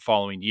 in the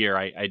following year.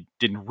 I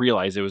didn't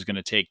realize it was going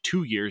to take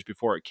 2 years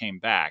before it came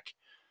back.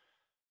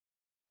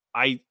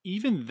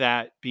 Even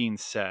that being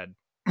said,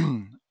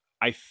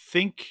 I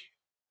think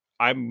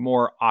I'm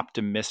more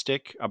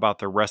optimistic about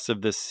the rest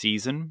of this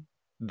season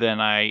than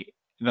I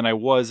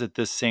was at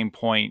this same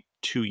point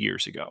 2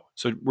 years ago.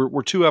 So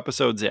we're 2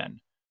 episodes in,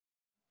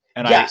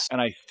 and I Yes.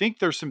 and I think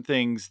there's some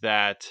things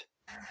that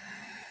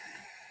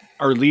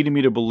are leading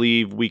me to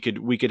believe we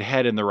could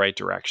head in the right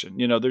direction.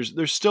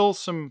 There's still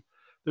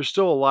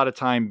a lot of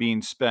time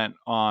being spent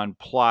on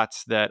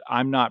plots that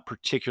I'm not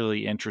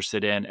particularly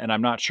interested in, and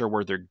I'm not sure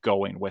where they're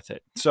going with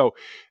it. So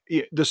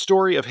the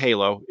story of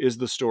Halo is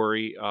the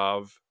story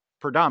of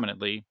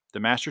predominantly the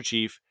Master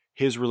Chief,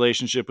 his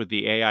relationship with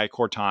the AI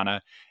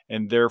Cortana,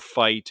 and their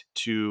fight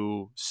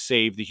to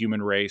save the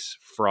human race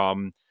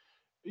from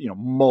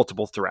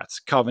multiple threats.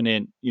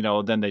 Covenant,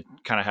 then they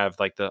kind of have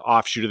like the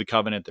offshoot of the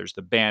Covenant. There's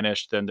the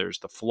Banished, then there's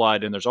the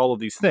Flood, and there's all of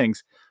these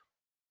things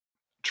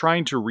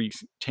trying to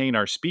retain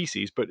our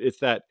species. But it's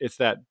that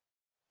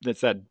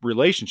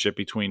relationship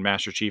between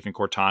Master Chief and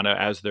Cortana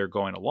as they're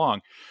going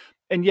along.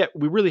 And yet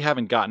we really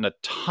haven't gotten a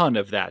ton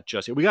of that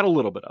just yet. We got a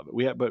little bit of it.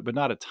 We have, but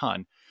not a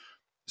ton.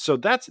 So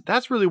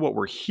that's really what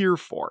we're here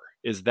for,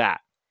 is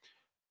that.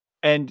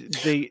 And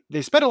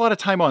they spent a lot of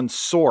time on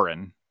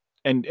Soren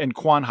and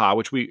Quan Ha,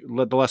 which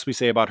the less we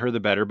say about her, the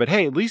better. But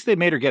hey, at least they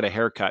made her get a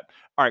haircut.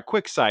 All right,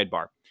 quick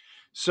sidebar.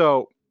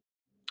 So,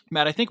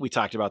 Matt, I think we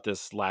talked about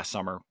this last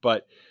summer,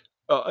 but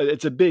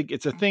it's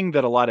a thing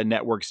that a lot of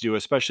networks do,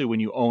 especially when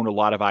you own a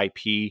lot of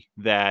IP.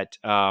 That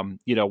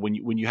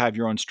when you have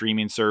your own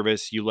streaming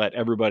service, you let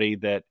everybody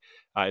that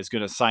is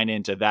going to sign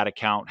into that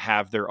account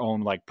have their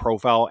own like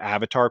profile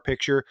avatar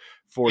picture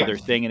for Yeah. their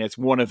thing, and it's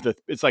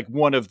like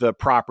one of the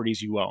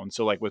properties you own.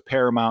 So like with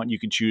Paramount, you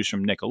can choose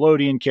from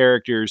Nickelodeon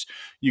characters,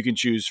 you can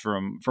choose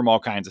from all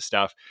kinds of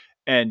stuff,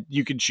 and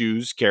you can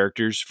choose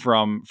characters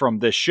from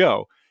this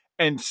show.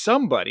 And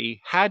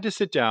somebody had to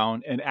sit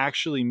down and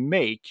actually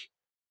make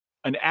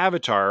an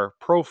avatar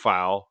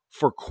profile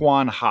for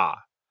Quan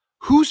Ha.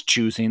 Who's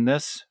choosing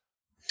this?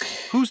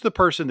 Who's the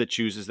person that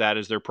chooses that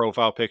as their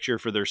profile picture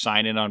for their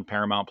sign in on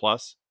Paramount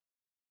Plus?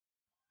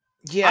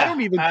 I Yeah.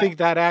 don't even think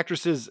that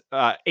actress's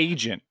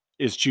agent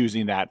is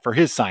choosing that for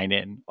his sign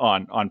in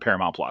on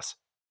Paramount Plus.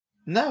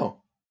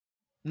 No.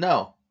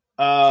 No.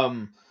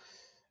 Um.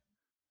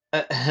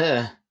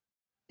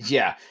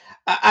 Yeah.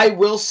 I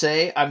will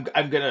say I'm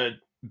gonna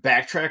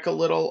backtrack a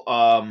little.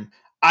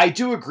 I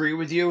do agree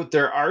with you.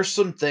 There are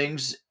some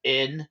things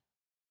in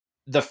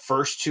the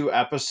first two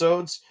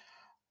episodes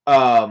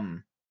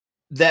um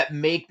that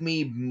make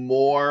me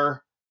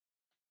more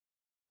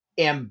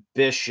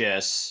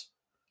ambitious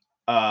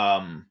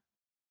um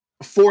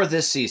for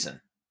this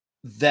season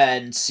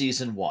than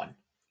season one.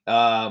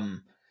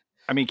 Um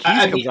I mean, Keys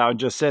I mean, comes out and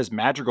just says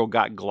Madrigal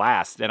got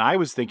glassed. And I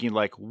was thinking,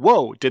 like,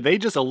 whoa, did they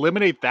just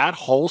eliminate that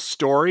whole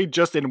story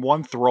just in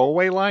one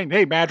throwaway line?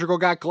 Hey, Madrigal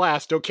got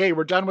glassed. Okay,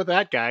 we're done with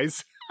that,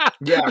 guys.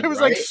 yeah, I was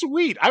like, right?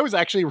 sweet. I was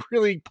actually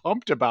really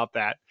pumped about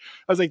that.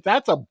 I was like,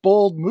 that's a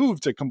bold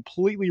move to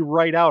completely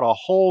write out a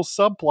whole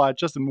subplot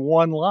just in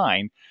one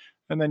line.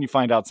 And then you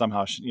find out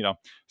somehow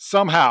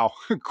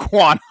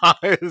Quan Ha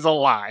is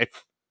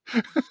alive.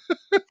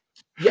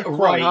 Yeah, Quan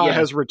right. Ha Yeah.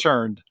 has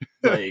returned.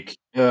 Like,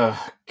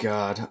 oh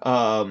god.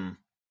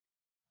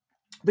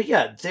 But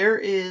yeah,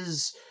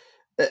 there's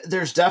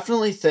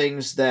definitely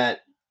things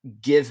that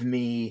give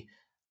me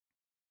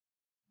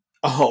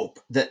a hope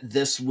that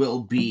this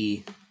will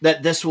be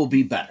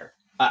better.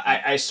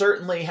 I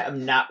certainly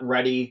am not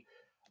ready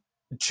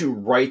to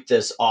write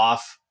this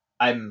off.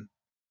 I'm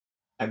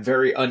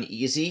very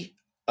uneasy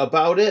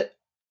about it,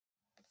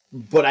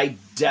 but I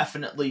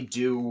definitely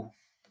do.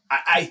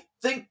 I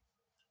think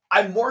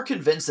I'm more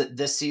convinced that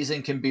this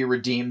season can be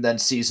redeemed than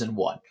season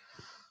one.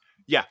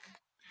 Yeah,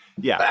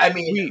 yeah. I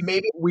mean, We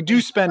maybe we do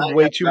spend not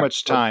way too after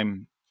much episode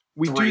time.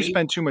 We do three.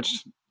 spend too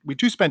much we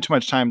do spend too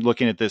much time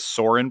looking at this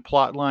Soren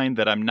plot line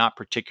that I'm not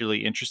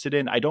particularly interested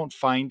in. I don't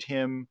find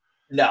him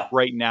No,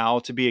 right now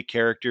to be a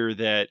character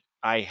that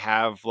I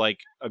have like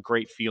a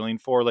great feeling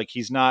for. Like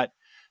he's not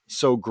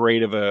so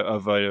great of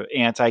a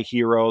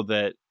anti-hero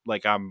that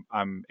like I'm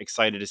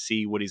excited to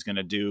see what he's going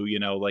to do,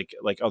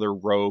 like other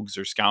rogues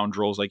or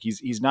scoundrels. Like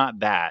he's not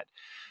that.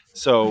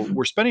 So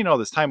we're spending all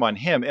this time on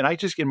him, and I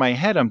just in my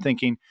head I'm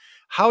thinking,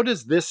 how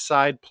does this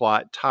side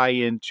plot tie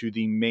into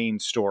the main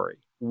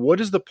story?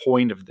 What is the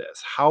point of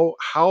this? How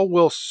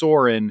will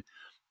Soren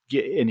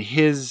get in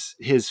his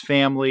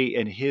family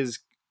and his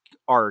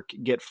arc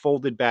get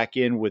folded back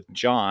in with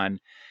John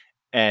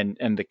and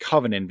the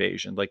Covenant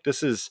invasion? Like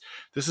this is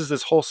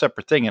this whole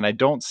separate thing, and I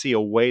don't see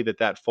a way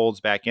that folds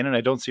back in, and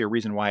I don't see a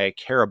reason why I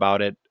care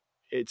about it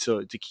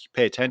so to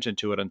pay attention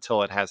to it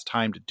until it has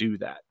time to do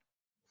that.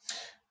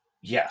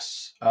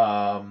 Yes.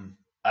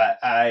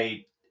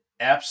 I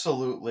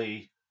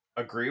absolutely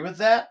agree with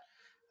that.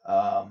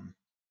 Um,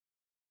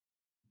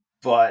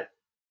 but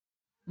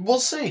we'll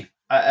see.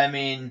 I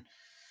mean,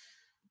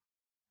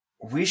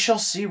 we shall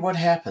see what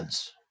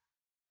happens.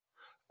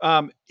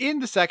 In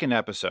the second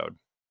episode,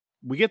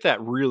 we get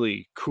that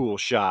really cool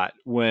shot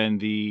when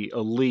the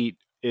elite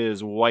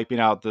is wiping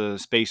out the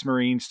space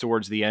marines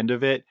towards the end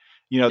of it.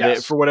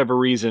 Yes. For whatever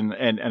reason,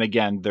 and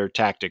again, their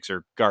tactics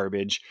are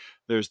garbage.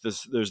 There's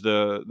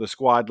the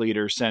squad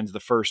leader sends the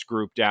first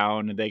group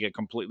down and they get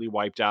completely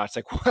wiped out. It's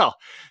like, well,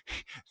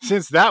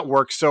 since that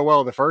worked so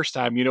well the first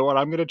time, you know what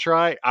I'm going to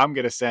try? I'm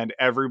going to send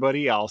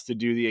everybody else to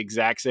do the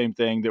exact same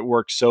thing that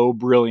worked so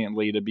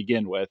brilliantly to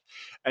begin with,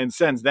 and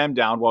sends them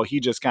down while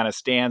he just kind of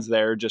stands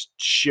there just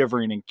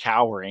shivering and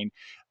cowering.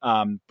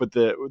 But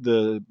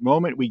the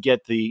moment we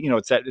get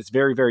it's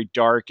very, very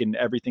dark and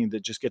everything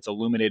that just gets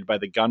illuminated by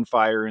the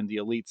gunfire and the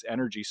elite's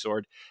energy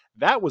sword.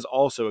 That was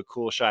also a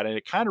cool shot, and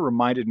it kind of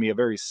reminded me of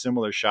a very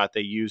similar shot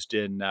they used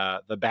in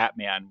the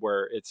Batman,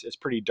 where it's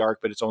pretty dark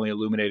but it's only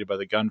illuminated by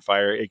the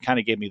gunfire. It kind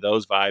of gave me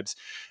those vibes,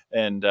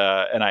 and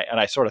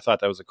I sort of thought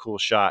that was a cool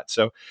shot.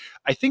 So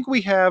I think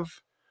we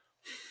have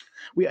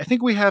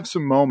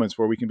some moments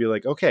where we can be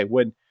like, okay,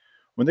 when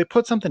they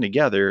put something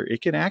together,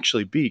 it can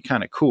actually be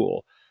kind of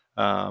cool.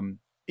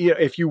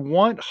 If you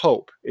want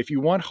hope,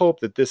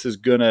 that this is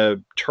gonna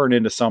turn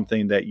into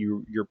something that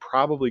you're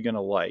probably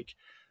gonna like,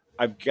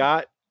 I've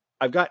got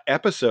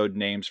episode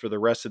names for the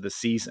rest of the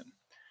season,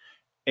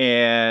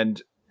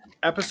 and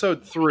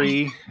episode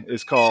 3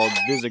 is called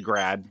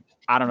Visigrad.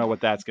 I don't know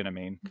what that's gonna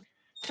mean.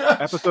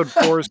 Episode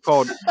 4 is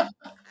called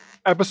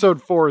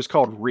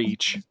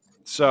Reach.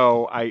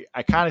 So I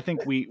kind of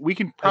think we can I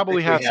think probably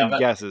we have have some it.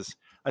 guesses.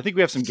 I think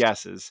we have some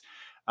guesses.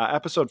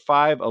 Episode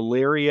 5,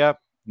 Illyria,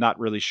 not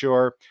really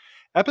sure.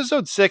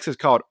 Episode 6 is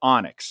called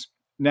Onyx.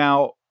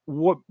 Now,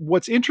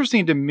 what's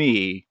interesting to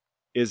me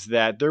is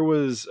that there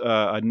was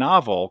a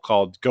novel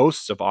called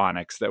Ghosts of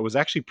Onyx that was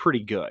actually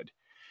pretty good.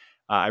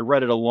 I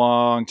read it a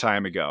long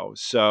time ago.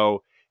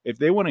 So if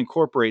they want to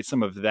incorporate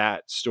some of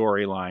that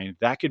storyline,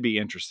 that could be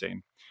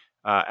interesting.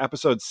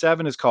 Episode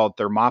 7 is called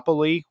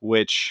Thermopylae,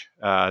 which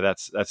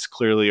that's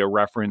clearly a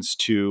reference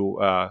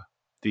to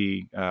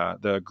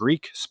the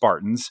Greek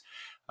Spartans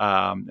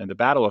and the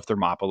Battle of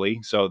Thermopylae.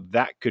 So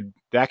that could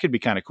be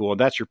kind of cool.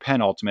 That's your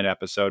penultimate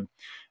episode.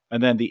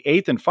 And then the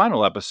 8th and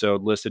final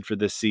episode listed for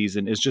this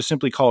season is just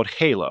simply called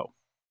Halo.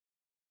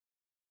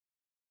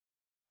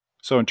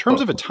 So in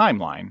terms of a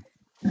timeline,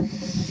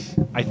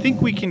 I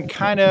think we can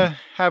kind of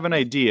have an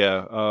idea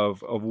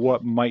of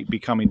what might be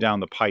coming down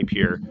the pipe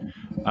here.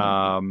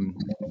 I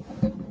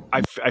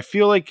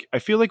feel like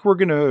we're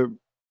gonna.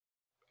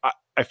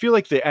 I feel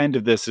like the end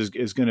of this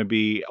is going to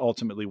be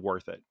ultimately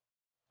worth it.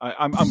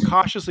 I'm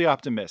cautiously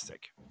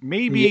optimistic.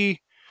 Yeah.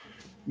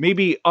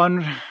 Maybe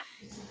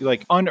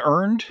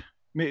unearned.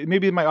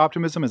 Maybe my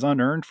optimism is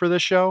unearned for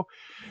this show,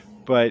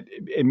 but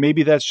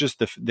maybe that's just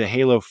the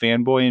Halo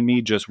fanboy in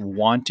me just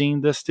wanting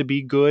this to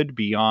be good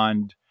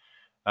beyond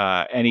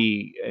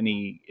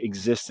any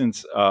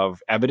existence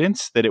of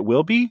evidence that it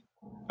will be.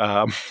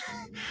 Um,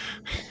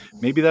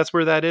 maybe that's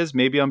where that is.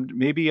 Maybe I'm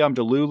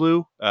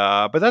Delulu,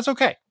 but that's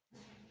okay.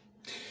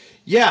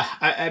 Yeah.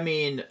 I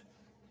mean,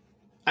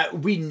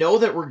 we know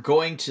that we're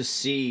going to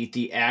see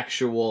the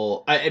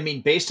actual. I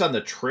mean, based on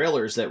the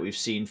trailers that we've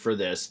seen for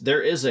this,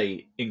 there is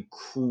a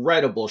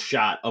incredible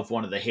shot of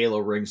one of the Halo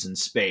rings in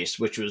space,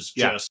 which was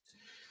Yeah, just.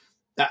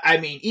 I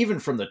mean, even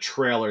from the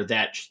trailer,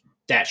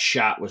 that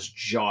shot was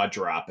jaw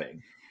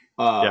dropping.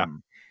 yeah,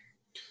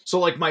 So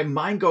like my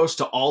mind goes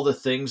to all the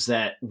things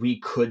that we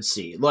could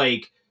see.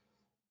 Like,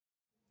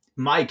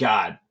 my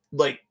God,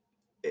 like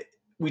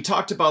we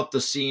talked about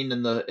the scene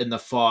in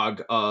the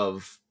fog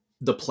of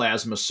the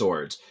plasma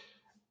swords.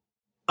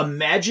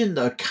 Imagine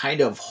the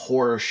kind of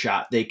horror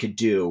shot they could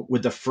do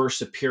with the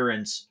first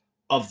appearance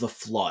of the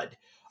Flood.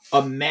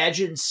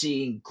 Imagine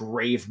seeing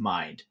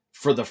Gravemind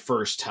for the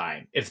first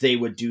time if they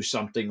would do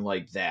something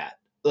like that.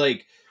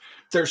 Like,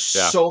 there's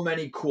yeah. so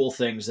many cool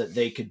things that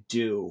they could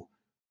do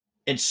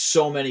and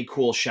so many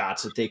cool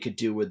shots that they could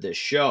do with this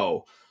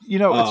show. You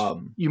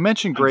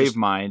mentioned I'm just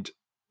Gravemind.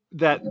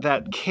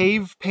 That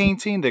cave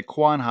painting that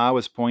Quan Ha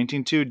was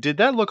pointing to, did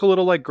that look a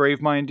little like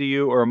Gravemind to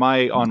you, or am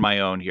I on my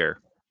own here?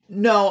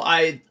 no,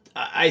 I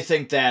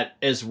think that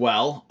as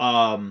well.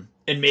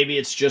 And maybe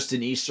it's just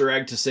an Easter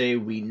egg to say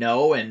we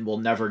know and we'll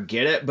never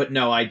get it, but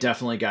no, I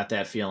definitely got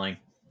that feeling.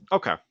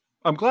 Okay.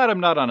 I'm glad I'm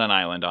not on an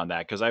island on that,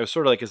 because I was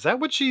sort of like, is that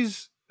what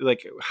she's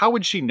like? How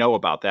would she know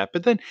about that?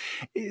 But then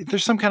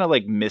there's some kind of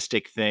like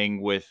mystic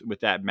thing with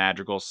that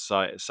magical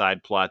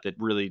side plot that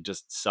really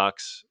just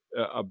sucks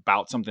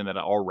about something that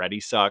already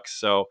sucks.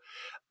 So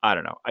I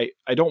don't know.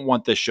 I don't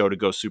want this show to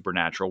go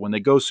supernatural. When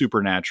they go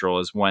supernatural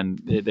is when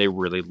they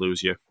really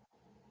lose you.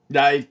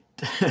 I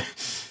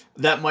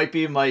that might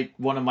be my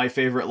one of my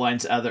favorite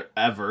lines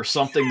ever.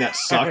 Something that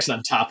sucks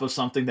on top of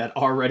something that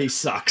already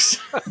sucks.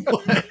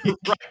 Like,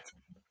 Right.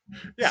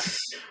 Yeah.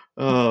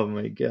 Oh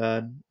my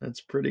god,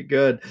 that's pretty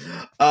good.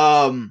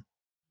 Um,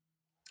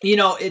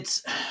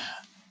 it's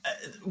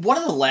one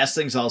of the last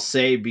things I'll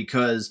say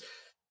because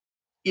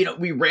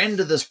we ran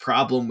into this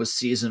problem with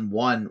season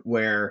one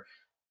where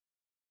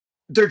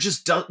there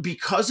just does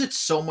because it's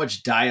so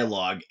much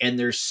dialogue and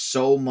there's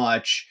so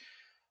much.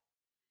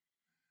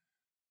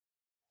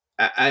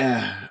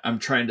 I'm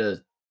trying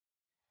to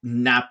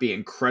not be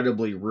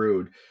incredibly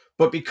rude,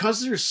 but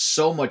because there's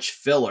so much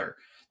filler,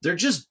 there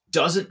just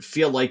doesn't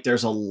feel like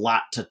there's a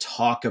lot to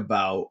talk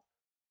about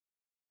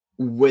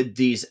with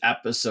these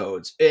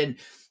episodes. And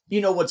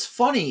what's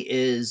funny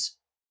is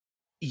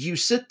you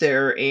sit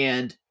there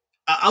and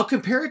I'll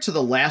compare it to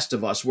The Last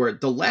of Us, where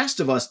The Last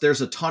of Us,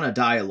 there's a ton of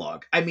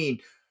dialogue. I mean,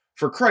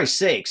 for Christ's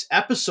sakes,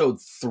 episode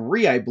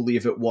 3, I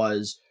believe it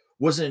was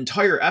an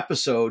entire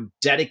episode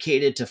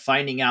dedicated to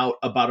finding out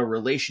about a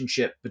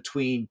relationship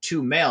between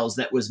two males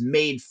that was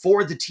made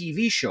for the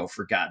TV show,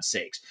 for God's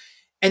sakes.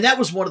 And that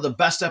was one of the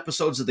best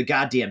episodes of the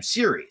goddamn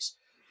series.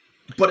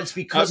 But it's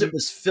because it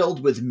was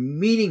filled with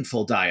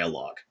meaningful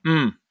dialogue.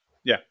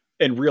 Yeah.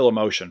 And real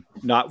emotion,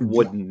 not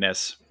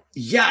woodenness.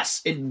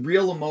 Yes, in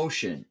real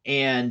emotion.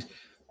 And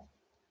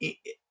it,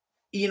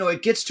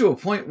 it gets to a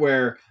point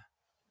where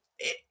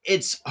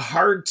it's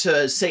hard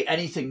to say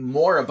anything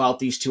more about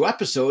these two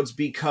episodes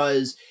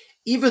because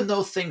even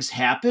though things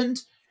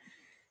happened,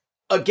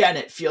 again,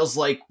 it feels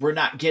like we're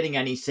not getting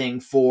anything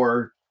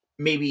for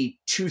maybe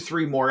 2,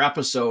 3 more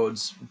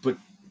episodes, but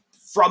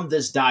from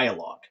this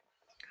dialogue.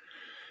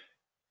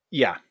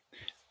 Yeah.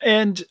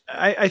 And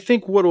I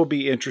think what will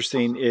be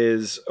interesting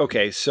is,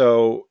 okay,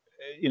 so,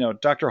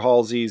 Dr.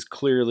 Halsey's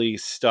clearly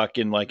stuck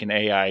in like an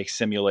AI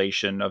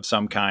simulation of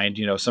some kind,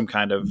 some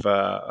kind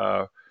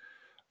of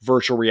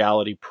virtual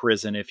reality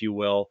prison, if you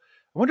will.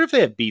 I wonder if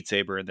they have Beat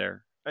Saber in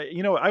there.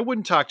 I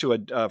wouldn't talk to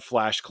a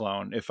Flash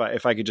clone if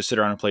I could just sit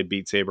around and play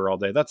Beat Saber all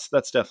day. That's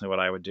definitely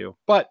what I would do.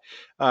 But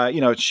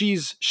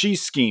she's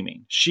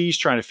scheming. She's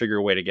trying to figure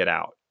a way to get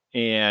out.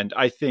 And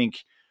I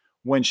think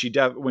when she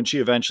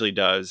eventually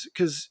does,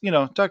 because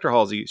Dr.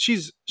 Halsey,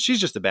 she's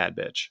just a bad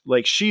bitch.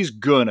 Like she's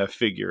gonna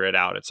figure it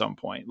out at some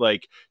point.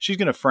 Like she's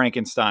gonna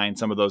Frankenstein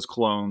some of those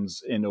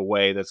clones in a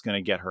way that's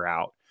gonna get her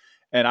out.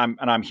 And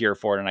I'm here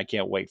for it, and I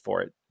can't wait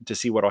for it to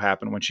see what'll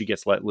happen when she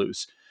gets let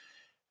loose.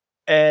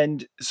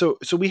 And so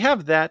we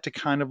have that to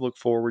kind of look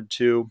forward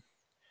to.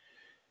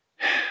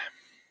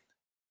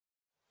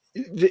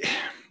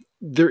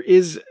 There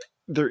is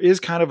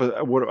kind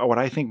of what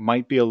I think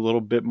might be a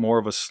little bit more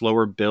of a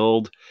slower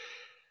build.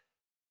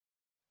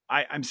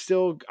 I'm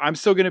still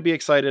going to be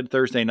excited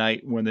Thursday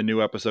night when the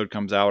new episode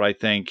comes out. I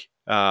think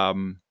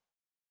I'm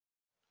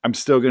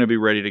still going to be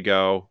ready to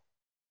go.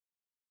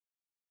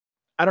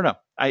 I don't know.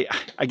 I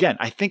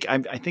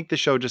think the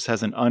show just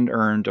has an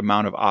unearned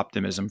amount of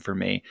optimism for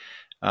me.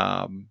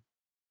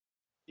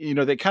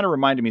 They kind of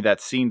reminded me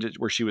that scene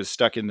where she was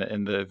stuck in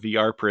the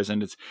VR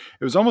prison. It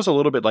was almost a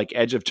little bit like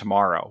Edge of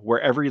Tomorrow,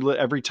 where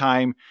every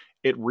time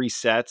it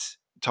resets,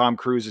 Tom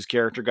Cruise's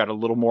character got a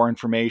little more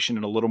information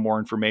and a little more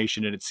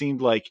information, and it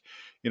seemed like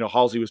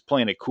Halsey was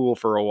playing it cool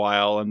for a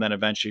while, and then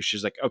eventually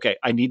she's like, "Okay,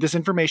 I need this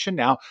information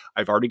now.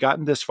 I've already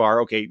gotten this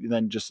far. Okay,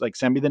 then just like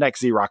send me the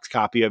next Xerox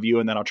copy of you,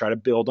 and then I'll try to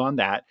build on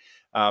that."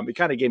 It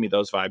kind of gave me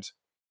those vibes.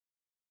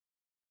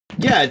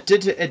 Yeah, it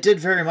did. It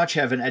did very much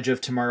have an Edge of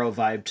Tomorrow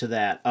vibe to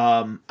that.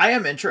 I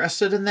am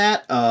interested in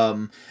that.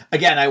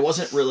 Again, I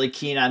wasn't really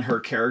keen on her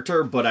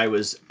character, but I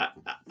was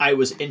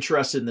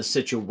interested in the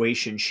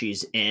situation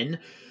she's in.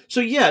 So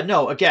yeah,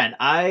 no. Again,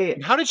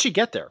 How did she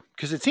get there?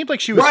 Because it seemed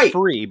like she was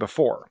free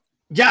before.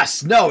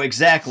 Yes, no,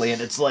 exactly, and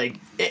it's like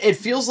it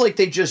feels like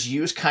they just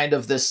use kind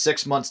of this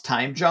 6 months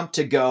time jump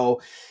to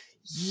go.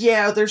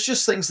 Yeah, there's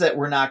just things that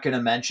we're not going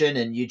to mention,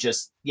 and you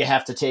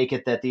have to take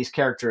it that these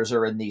characters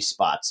are in these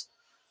spots.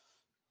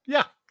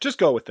 Yeah, just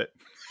go with it.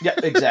 Yeah,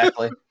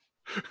 exactly.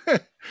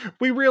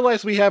 We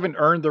realize we haven't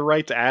earned the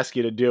right to ask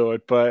you to do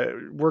it, but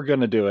we're going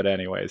to do it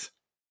anyways.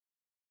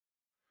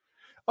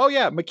 Oh,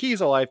 yeah,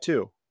 McKee's alive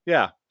too.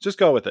 Yeah, just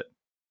go with it.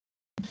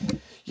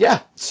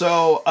 Yeah,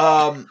 so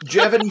do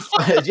you have any...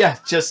 yeah,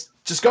 just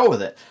go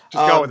with it.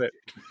 Just go with it.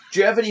 Do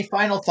you have any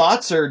final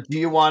thoughts, or do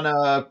you want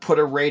to put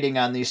a rating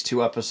on these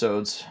two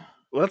episodes?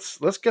 Let's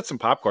get some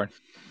popcorn.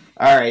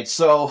 All right,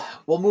 so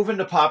we'll move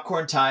into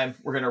popcorn time.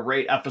 We're going to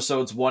rate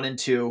episodes 1 and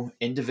 2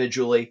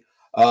 individually.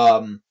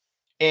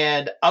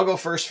 And I'll go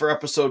first for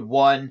episode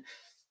 1.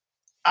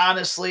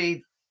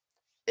 Honestly,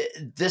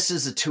 this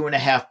is a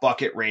 2.5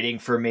 bucket rating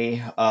for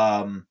me.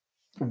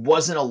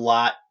 Wasn't a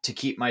lot to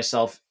keep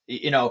myself,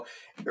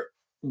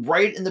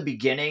 right in the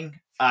beginning,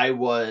 I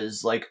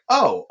was like,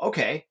 oh,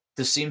 okay,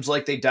 this seems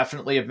like they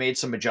definitely have made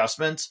some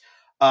adjustments.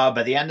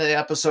 By the end of the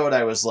episode,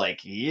 I was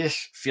like,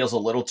 feels a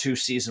little too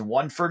season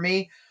 1 for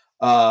me.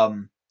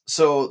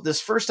 So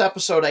this first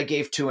episode I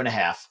gave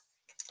 2.5.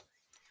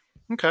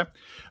 Okay.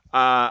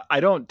 I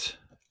don't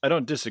I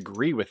don't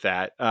disagree with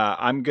that.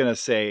 I'm gonna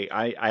say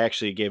I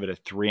actually gave it a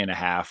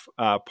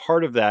 3.5.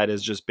 Part of that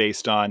is just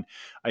based on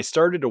I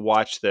started to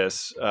watch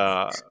this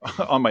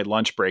on my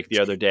lunch break the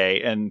other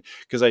day, and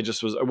because I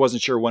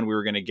wasn't sure when we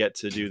were going to get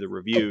to do the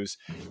reviews.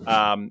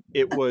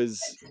 It was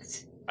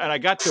and I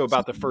got to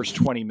about the first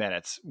 20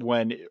 minutes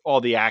when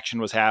all the action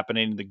was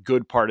happening, the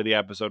good part of the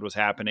episode was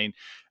happening.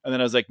 And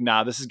then I was like,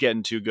 nah, this is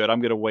getting too good. I'm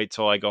going to wait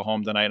till I go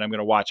home tonight and I'm going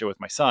to watch it with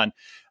my son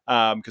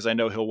because I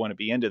know he'll want to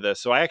be into this.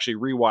 So I actually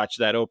rewatched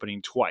that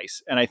opening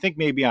twice. And I think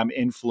maybe I'm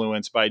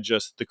influenced by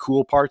just the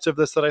cool parts of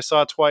this that I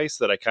saw twice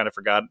that I kind of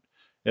forgot.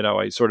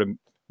 I sort of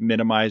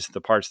minimized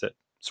the parts that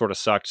sort of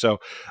sucked. So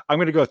I'm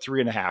going to go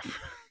 3.5.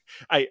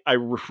 I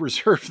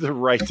reserve the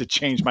right to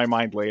change my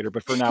mind later,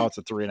 but for now it's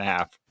a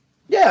 3.5.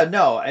 Yeah,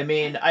 no, I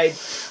mean, I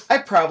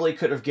probably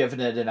could have given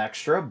it an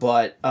extra,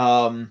 but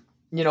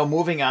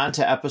moving on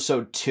to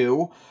episode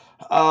 2,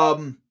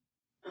 um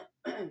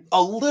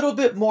a little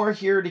bit more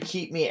here to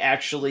keep me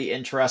actually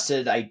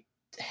interested. I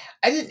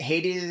didn't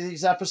hate any of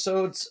these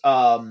episodes,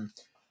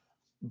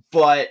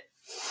 but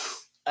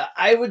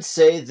I would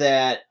say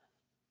that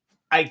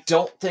I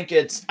don't think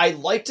I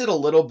liked it a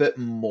little bit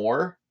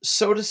more,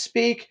 so to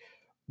speak,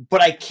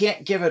 but I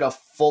can't give it a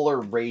fuller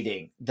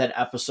rating than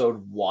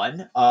episode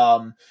 1.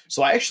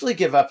 So I actually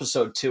give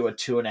episode 2 a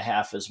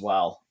 2.5 as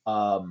well.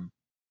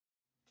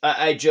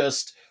 I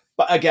just,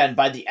 but again,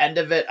 by the end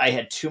of it, I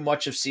had too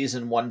much of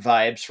season 1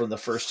 vibes from the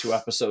first 2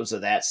 episodes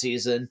of that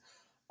season.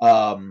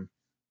 Um,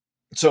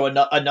 so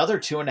another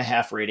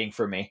 2.5 rating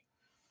for me.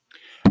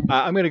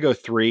 I'm going to go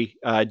 3.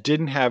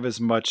 Didn't have as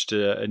much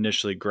to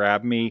initially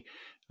grab me.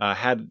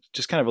 Had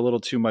just kind of a little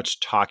too much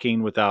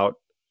talking without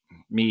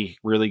me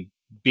really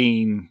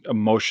being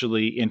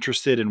emotionally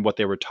interested in what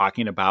they were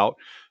talking about.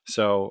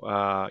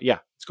 So yeah,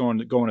 it's going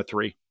to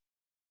 3.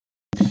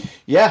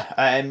 Yeah,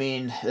 I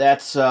mean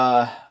that's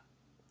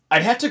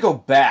I'd have to go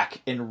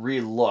back and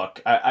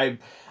re-look. I'm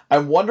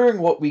wondering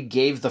what we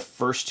gave the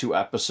first 2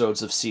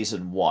 episodes of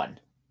season 1.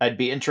 I'd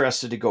be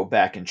interested to go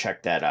back and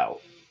check that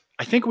out.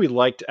 I think we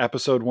liked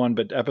episode 1,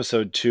 but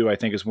episode 2, I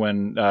think, is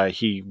when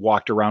he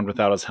walked around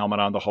without his helmet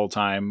on the whole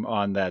time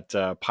on that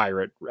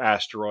pirate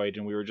asteroid,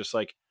 and we were just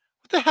like,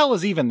 "What the hell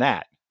is even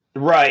that?"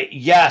 Right.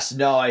 Yes.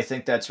 No, I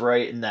think that's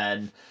right. And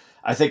then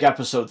I think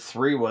episode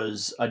 3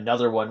 was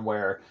another one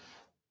where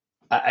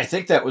I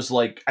think that was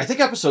like I think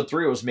episode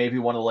 3 was maybe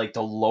one of like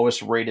the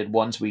lowest rated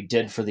ones we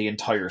did for the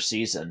entire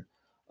season.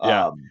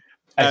 Yeah, Um,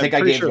 I I'm think I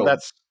pretty gave it sure a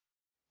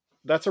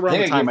that's I around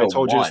think the I gave time it I a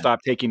told you to 1. stop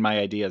taking my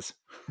ideas.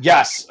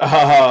 Yes.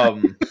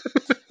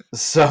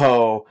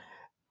 So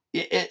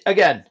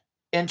again,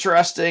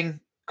 interesting,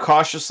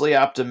 cautiously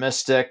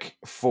optimistic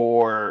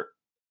for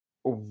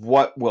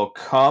what will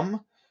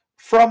come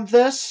from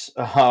this.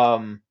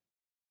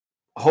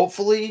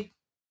 Hopefully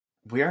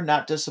we are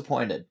not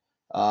disappointed.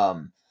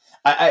 Um,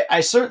 I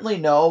certainly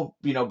know,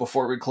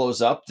 before we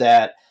close up,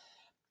 that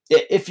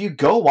if you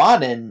go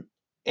on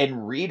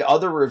and read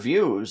other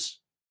reviews,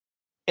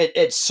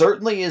 it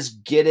certainly is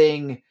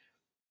getting,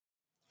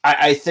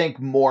 I think,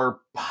 more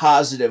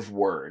positive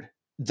word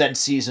than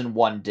season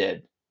 1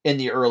 did in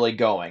the early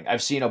going.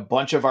 I've seen a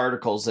bunch of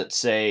articles that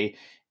say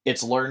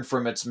it's learned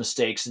from its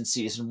mistakes in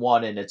season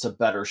 1 and it's a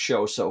better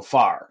show so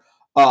far.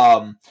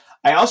 Um,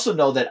 I also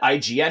know that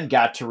IGN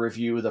got to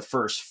review the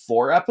first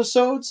 4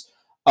 episodes.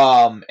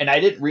 And I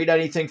didn't read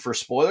anything for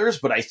spoilers,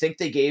 but I think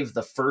they gave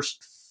the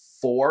first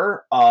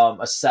 4 a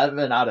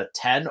 7 out of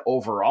 10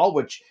 overall,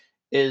 which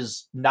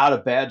is not a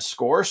bad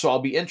score. So I'll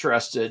be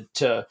interested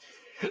to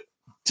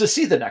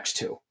see the next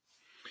 2.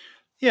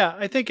 Yeah,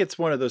 I think it's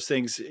one of those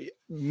things.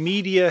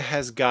 Media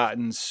has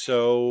gotten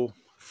so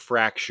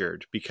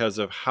fractured because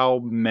of how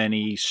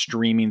many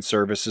streaming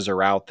services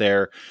are out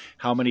there,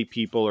 how many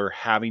people are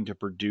having to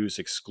produce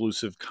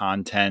exclusive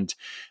content,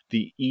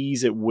 the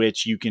ease at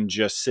which you can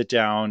just sit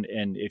down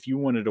and if you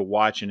wanted to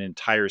watch an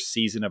entire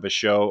season of a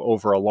show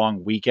over a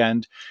long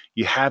weekend,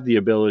 you have the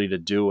ability to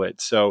do it.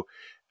 So,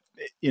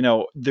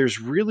 there's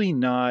really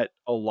not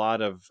a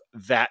lot of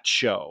that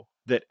show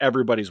that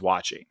everybody's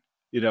watching.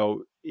 You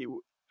know,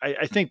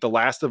 I think The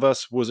Last of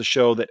Us was a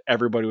show that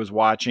everybody was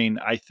watching.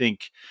 I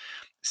think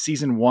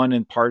season 1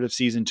 and part of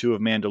season 2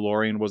 of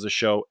Mandalorian was a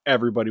show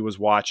everybody was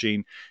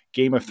watching.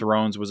 Game of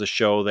Thrones was a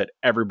show that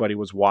everybody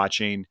was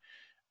watching.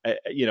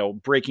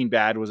 Breaking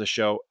Bad was a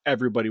show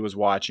everybody was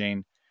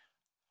watching.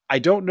 I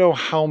don't know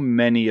how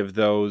many of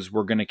those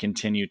we're going to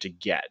continue to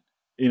get.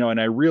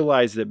 And I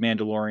realize that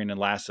Mandalorian and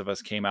Last of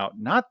Us came out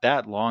not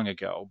that long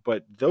ago,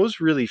 but those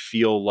really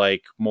feel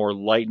like more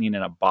lightning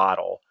in a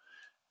bottle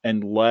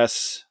and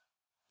less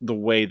the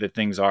way that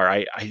things are.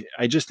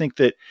 I just think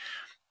that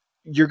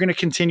you're going to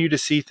continue to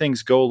see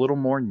things go a little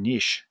more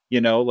niche,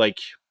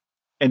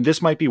 and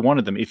this might be one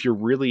of them. If you're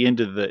really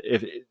into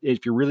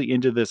if you're really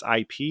into this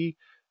IP,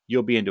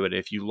 you'll be into it.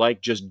 If you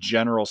like just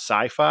general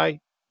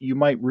sci-fi, you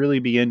might really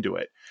be into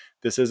it.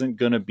 This isn't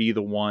going to be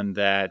the one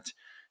that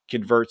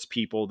converts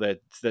people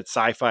that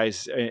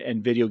sci-fi's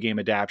and video game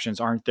adaptations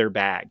aren't their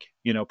bag.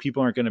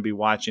 People aren't going to be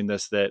watching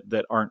this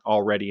that aren't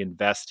already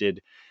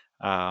invested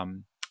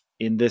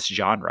in this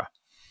genre.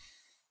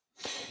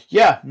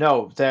 Yeah,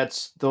 no,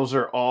 those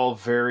are all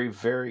very,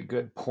 very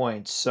good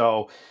points.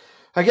 So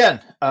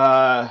again,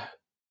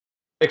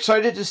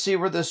 excited to see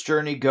where this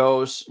journey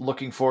goes.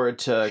 Looking forward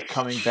to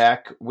coming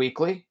back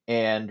weekly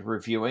and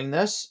reviewing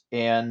this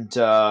and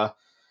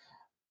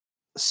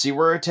see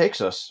where it takes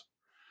us.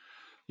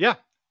 Yeah.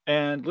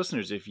 And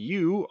listeners, if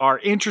you are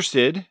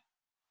interested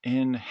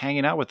in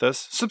hanging out with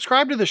us,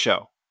 subscribe to the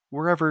show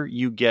wherever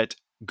you get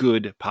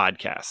good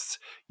podcasts.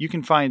 You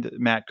can find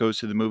Matt Goes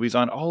to the Movies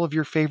on all of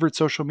your favorite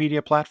social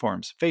media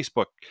platforms: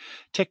 Facebook,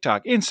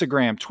 TikTok,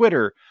 Instagram,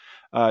 Twitter,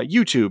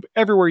 YouTube,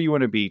 everywhere you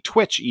want to be,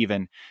 Twitch,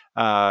 even.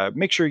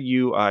 Make sure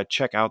you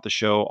check out the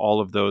show, all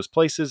of those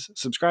places.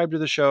 Subscribe to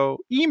the show,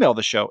 email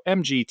the show,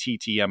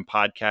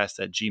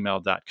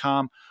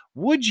 mgttmpodcast@gmail.com.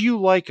 Would you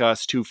like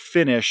us to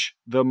finish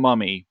the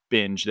Mummy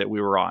binge that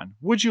we were on?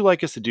 Would you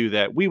like us to do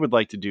that? We would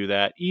like to do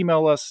that.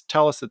 Email us,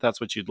 tell us that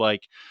that's what you'd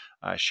like.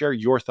 Share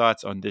your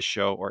thoughts on this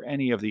show or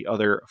any of the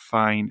other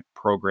fine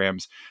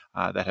programs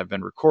that have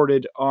been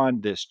recorded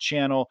on this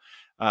channel.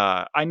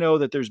 I know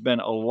that there's been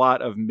a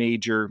lot of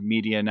major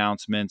media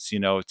announcements. You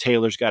know,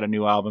 Taylor's got a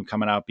new album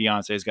coming out.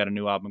 Beyonce's got a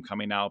new album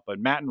coming out. But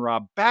Matt and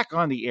Rob back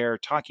on the air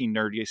talking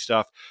nerdy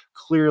stuff.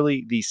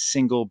 Clearly the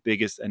single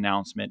biggest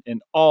announcement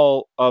in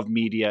all of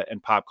media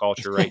and pop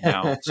culture right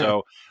now.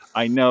 So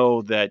I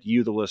know that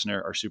you, the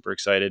listener, are super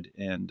excited,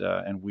 and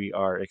we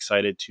are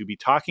excited to be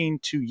talking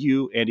to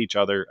you and each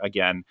other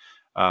again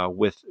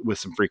with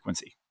some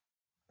frequency.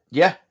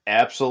 Yeah,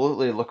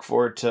 absolutely. Look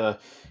forward to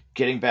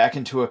getting back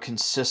into a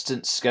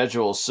consistent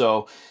schedule.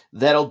 So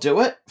that'll do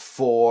it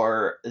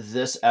for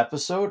this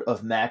episode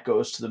of Matt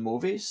Goes to the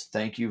Movies.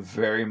 Thank you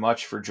very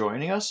much for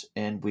joining us,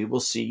 and we will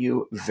see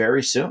you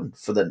very soon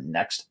for the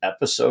next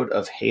episode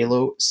of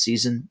Halo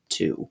Season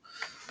 2.